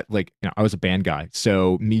was a band guy,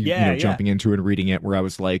 so me, jumping into it and reading it, where I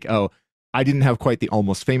was like, oh, I didn't have quite the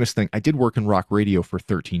Almost Famous thing. I did work in rock radio for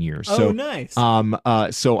 13 years. Oh, nice.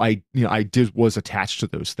 So I was attached to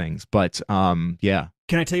those things, but yeah.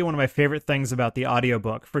 Can I tell you one of my favorite things about the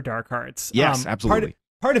audiobook for DARKHEARTS? Yes, absolutely.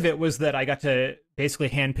 Part of it was that I got to basically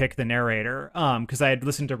handpick the narrator, because I had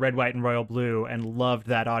listened to Red, White, and Royal Blue and loved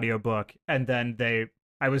that audiobook. And then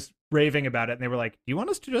I was raving about it, and they were like, do you want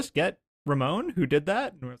us to just get Ramon, who did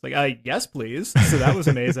that? And I was like, yes, please. So that was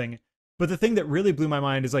amazing. But the thing that really blew my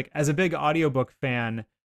mind is, like, as a big audiobook fan,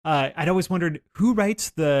 I'd always wondered who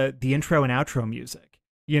writes the intro and outro music,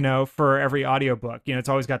 for every audiobook. It's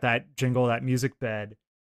always got that jingle, that music bed.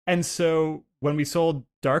 And so when we sold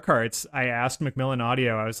DARKHEARTS, I asked Macmillan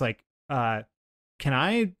Audio, I was like, can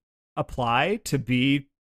I apply to be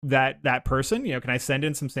that person? Can I send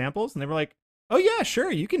in some samples? And they were like, oh yeah,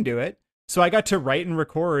 sure, you can do it. So I got to write and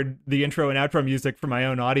record the intro and outro music for my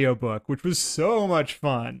own audiobook, which was so much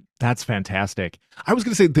fun. That's fantastic. I was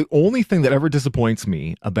going to say, the only thing that ever disappoints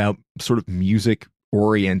me about sort of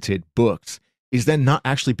music-oriented books is then not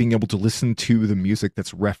actually being able to listen to the music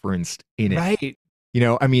that's referenced in it. Right.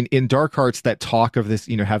 I mean, in DARKHEARTS, that talk of this,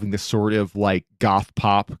 having this sort of like goth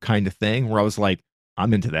pop kind of thing, where I was like,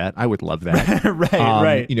 I'm into that. I would love that.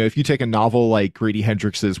 Right. If you take a novel like Grady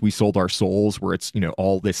Hendrix's We Sold Our Souls, where it's,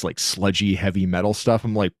 all this like sludgy heavy metal stuff,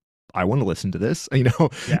 I'm like, I want to listen to this.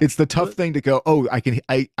 It's the tough thing to go, oh, I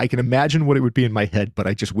can imagine what it would be in my head, but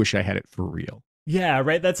I just wish I had it for real. Yeah,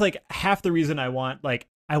 right. That's like half the reason I want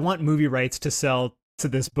movie rights to sell to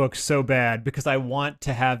this book so bad, because I want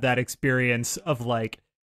to have that experience of like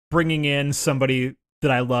bringing in somebody that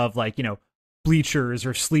I love, like, Bleachers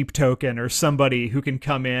or Sleep Token or somebody who can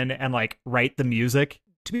come in and like write the music.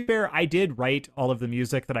 To be fair, I did write all of the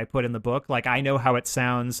music that I put in the book. Like, I know how it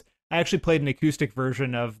sounds. I actually played an acoustic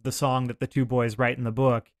version of the song that the two boys write in the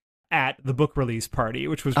book at the book release party,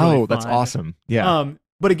 which was really fun. That's awesome. Yeah.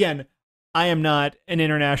 But again, I am not an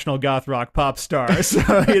international goth rock pop star, so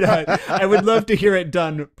I would love to hear it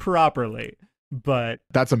done properly. But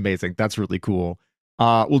that's amazing. That's really cool.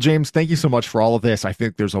 Well, James, thank you so much for all of this. I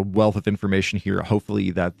think there's a wealth of information here, hopefully,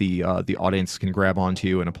 that the audience can grab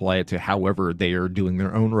onto and apply it to however they are doing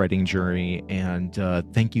their own writing journey. And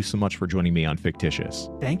thank you so much for joining me on Fictitious.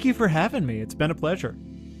 Thank you for having me. It's been a pleasure.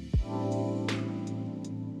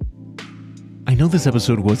 I know this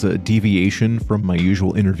episode was a deviation from my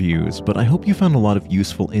usual interviews, but I hope you found a lot of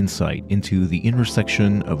useful insight into the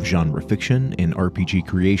intersection of genre fiction and RPG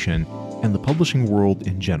creation and the publishing world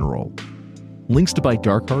in general. Links to buy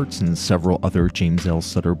DARKHEARTS and several other James L.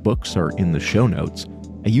 Sutter books are in the show notes,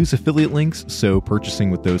 I use affiliate links, so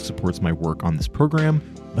purchasing with those supports my work on this program,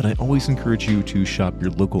 but I always encourage you to shop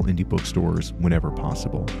your local indie bookstores whenever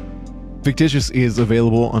possible. Fictitious is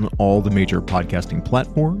available on all the major podcasting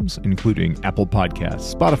platforms, including Apple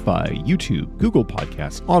Podcasts, Spotify, YouTube, Google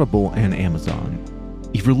Podcasts, Audible, and Amazon.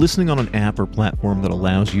 If you're listening on an app or platform that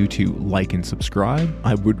allows you to like and subscribe,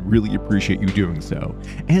 I would really appreciate you doing so,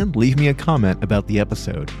 and leave me a comment about the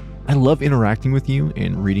episode. I love interacting with you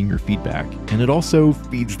and reading your feedback, and it also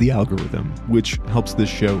feeds the algorithm, which helps this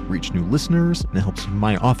show reach new listeners and helps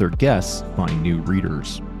my author guests find new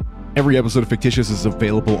readers. Every episode of Fictitious is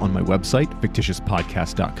available on my website,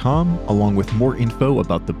 fictitiouspodcast.com, along with more info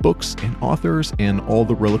about the books and authors and all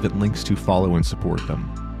the relevant links to follow and support them.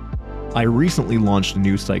 I recently launched a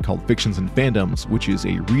new site called Fictions and Fandoms, which is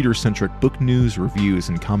a reader-centric book news, reviews,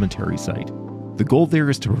 and commentary site. The goal there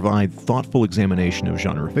is to provide thoughtful examination of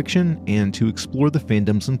genre fiction and to explore the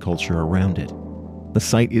fandoms and culture around it. The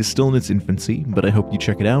site is still in its infancy, but I hope you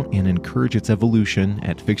check it out and encourage its evolution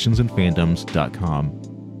at fictionsandfandoms.com.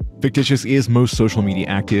 Fictitious is most social media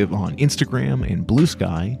active on Instagram and Blue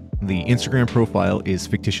Sky. The Instagram profile is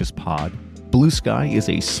fictitiouspod. Blue Sky is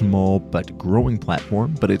a small but growing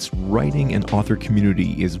platform, but its writing and author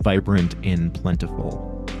community is vibrant and plentiful.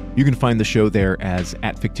 You can find the show there as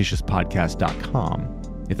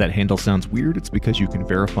 @fictitiouspodcast.com. If that handle sounds weird, it's because you can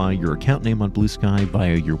verify your account name on Blue Sky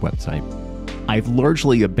via your website. I've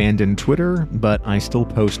largely abandoned Twitter, but I still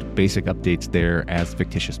post basic updates there as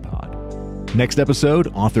fictitiouspod. Next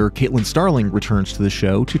episode, author Caitlin Starling returns to the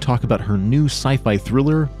show to talk about her new sci-fi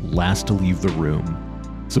thriller, Last to Leave the Room.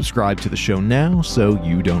 Subscribe to the show now so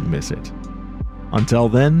you don't miss it. Until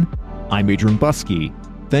then, I'm Adrian Buskey.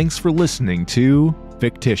 Thanks for listening to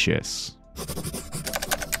Fictitious.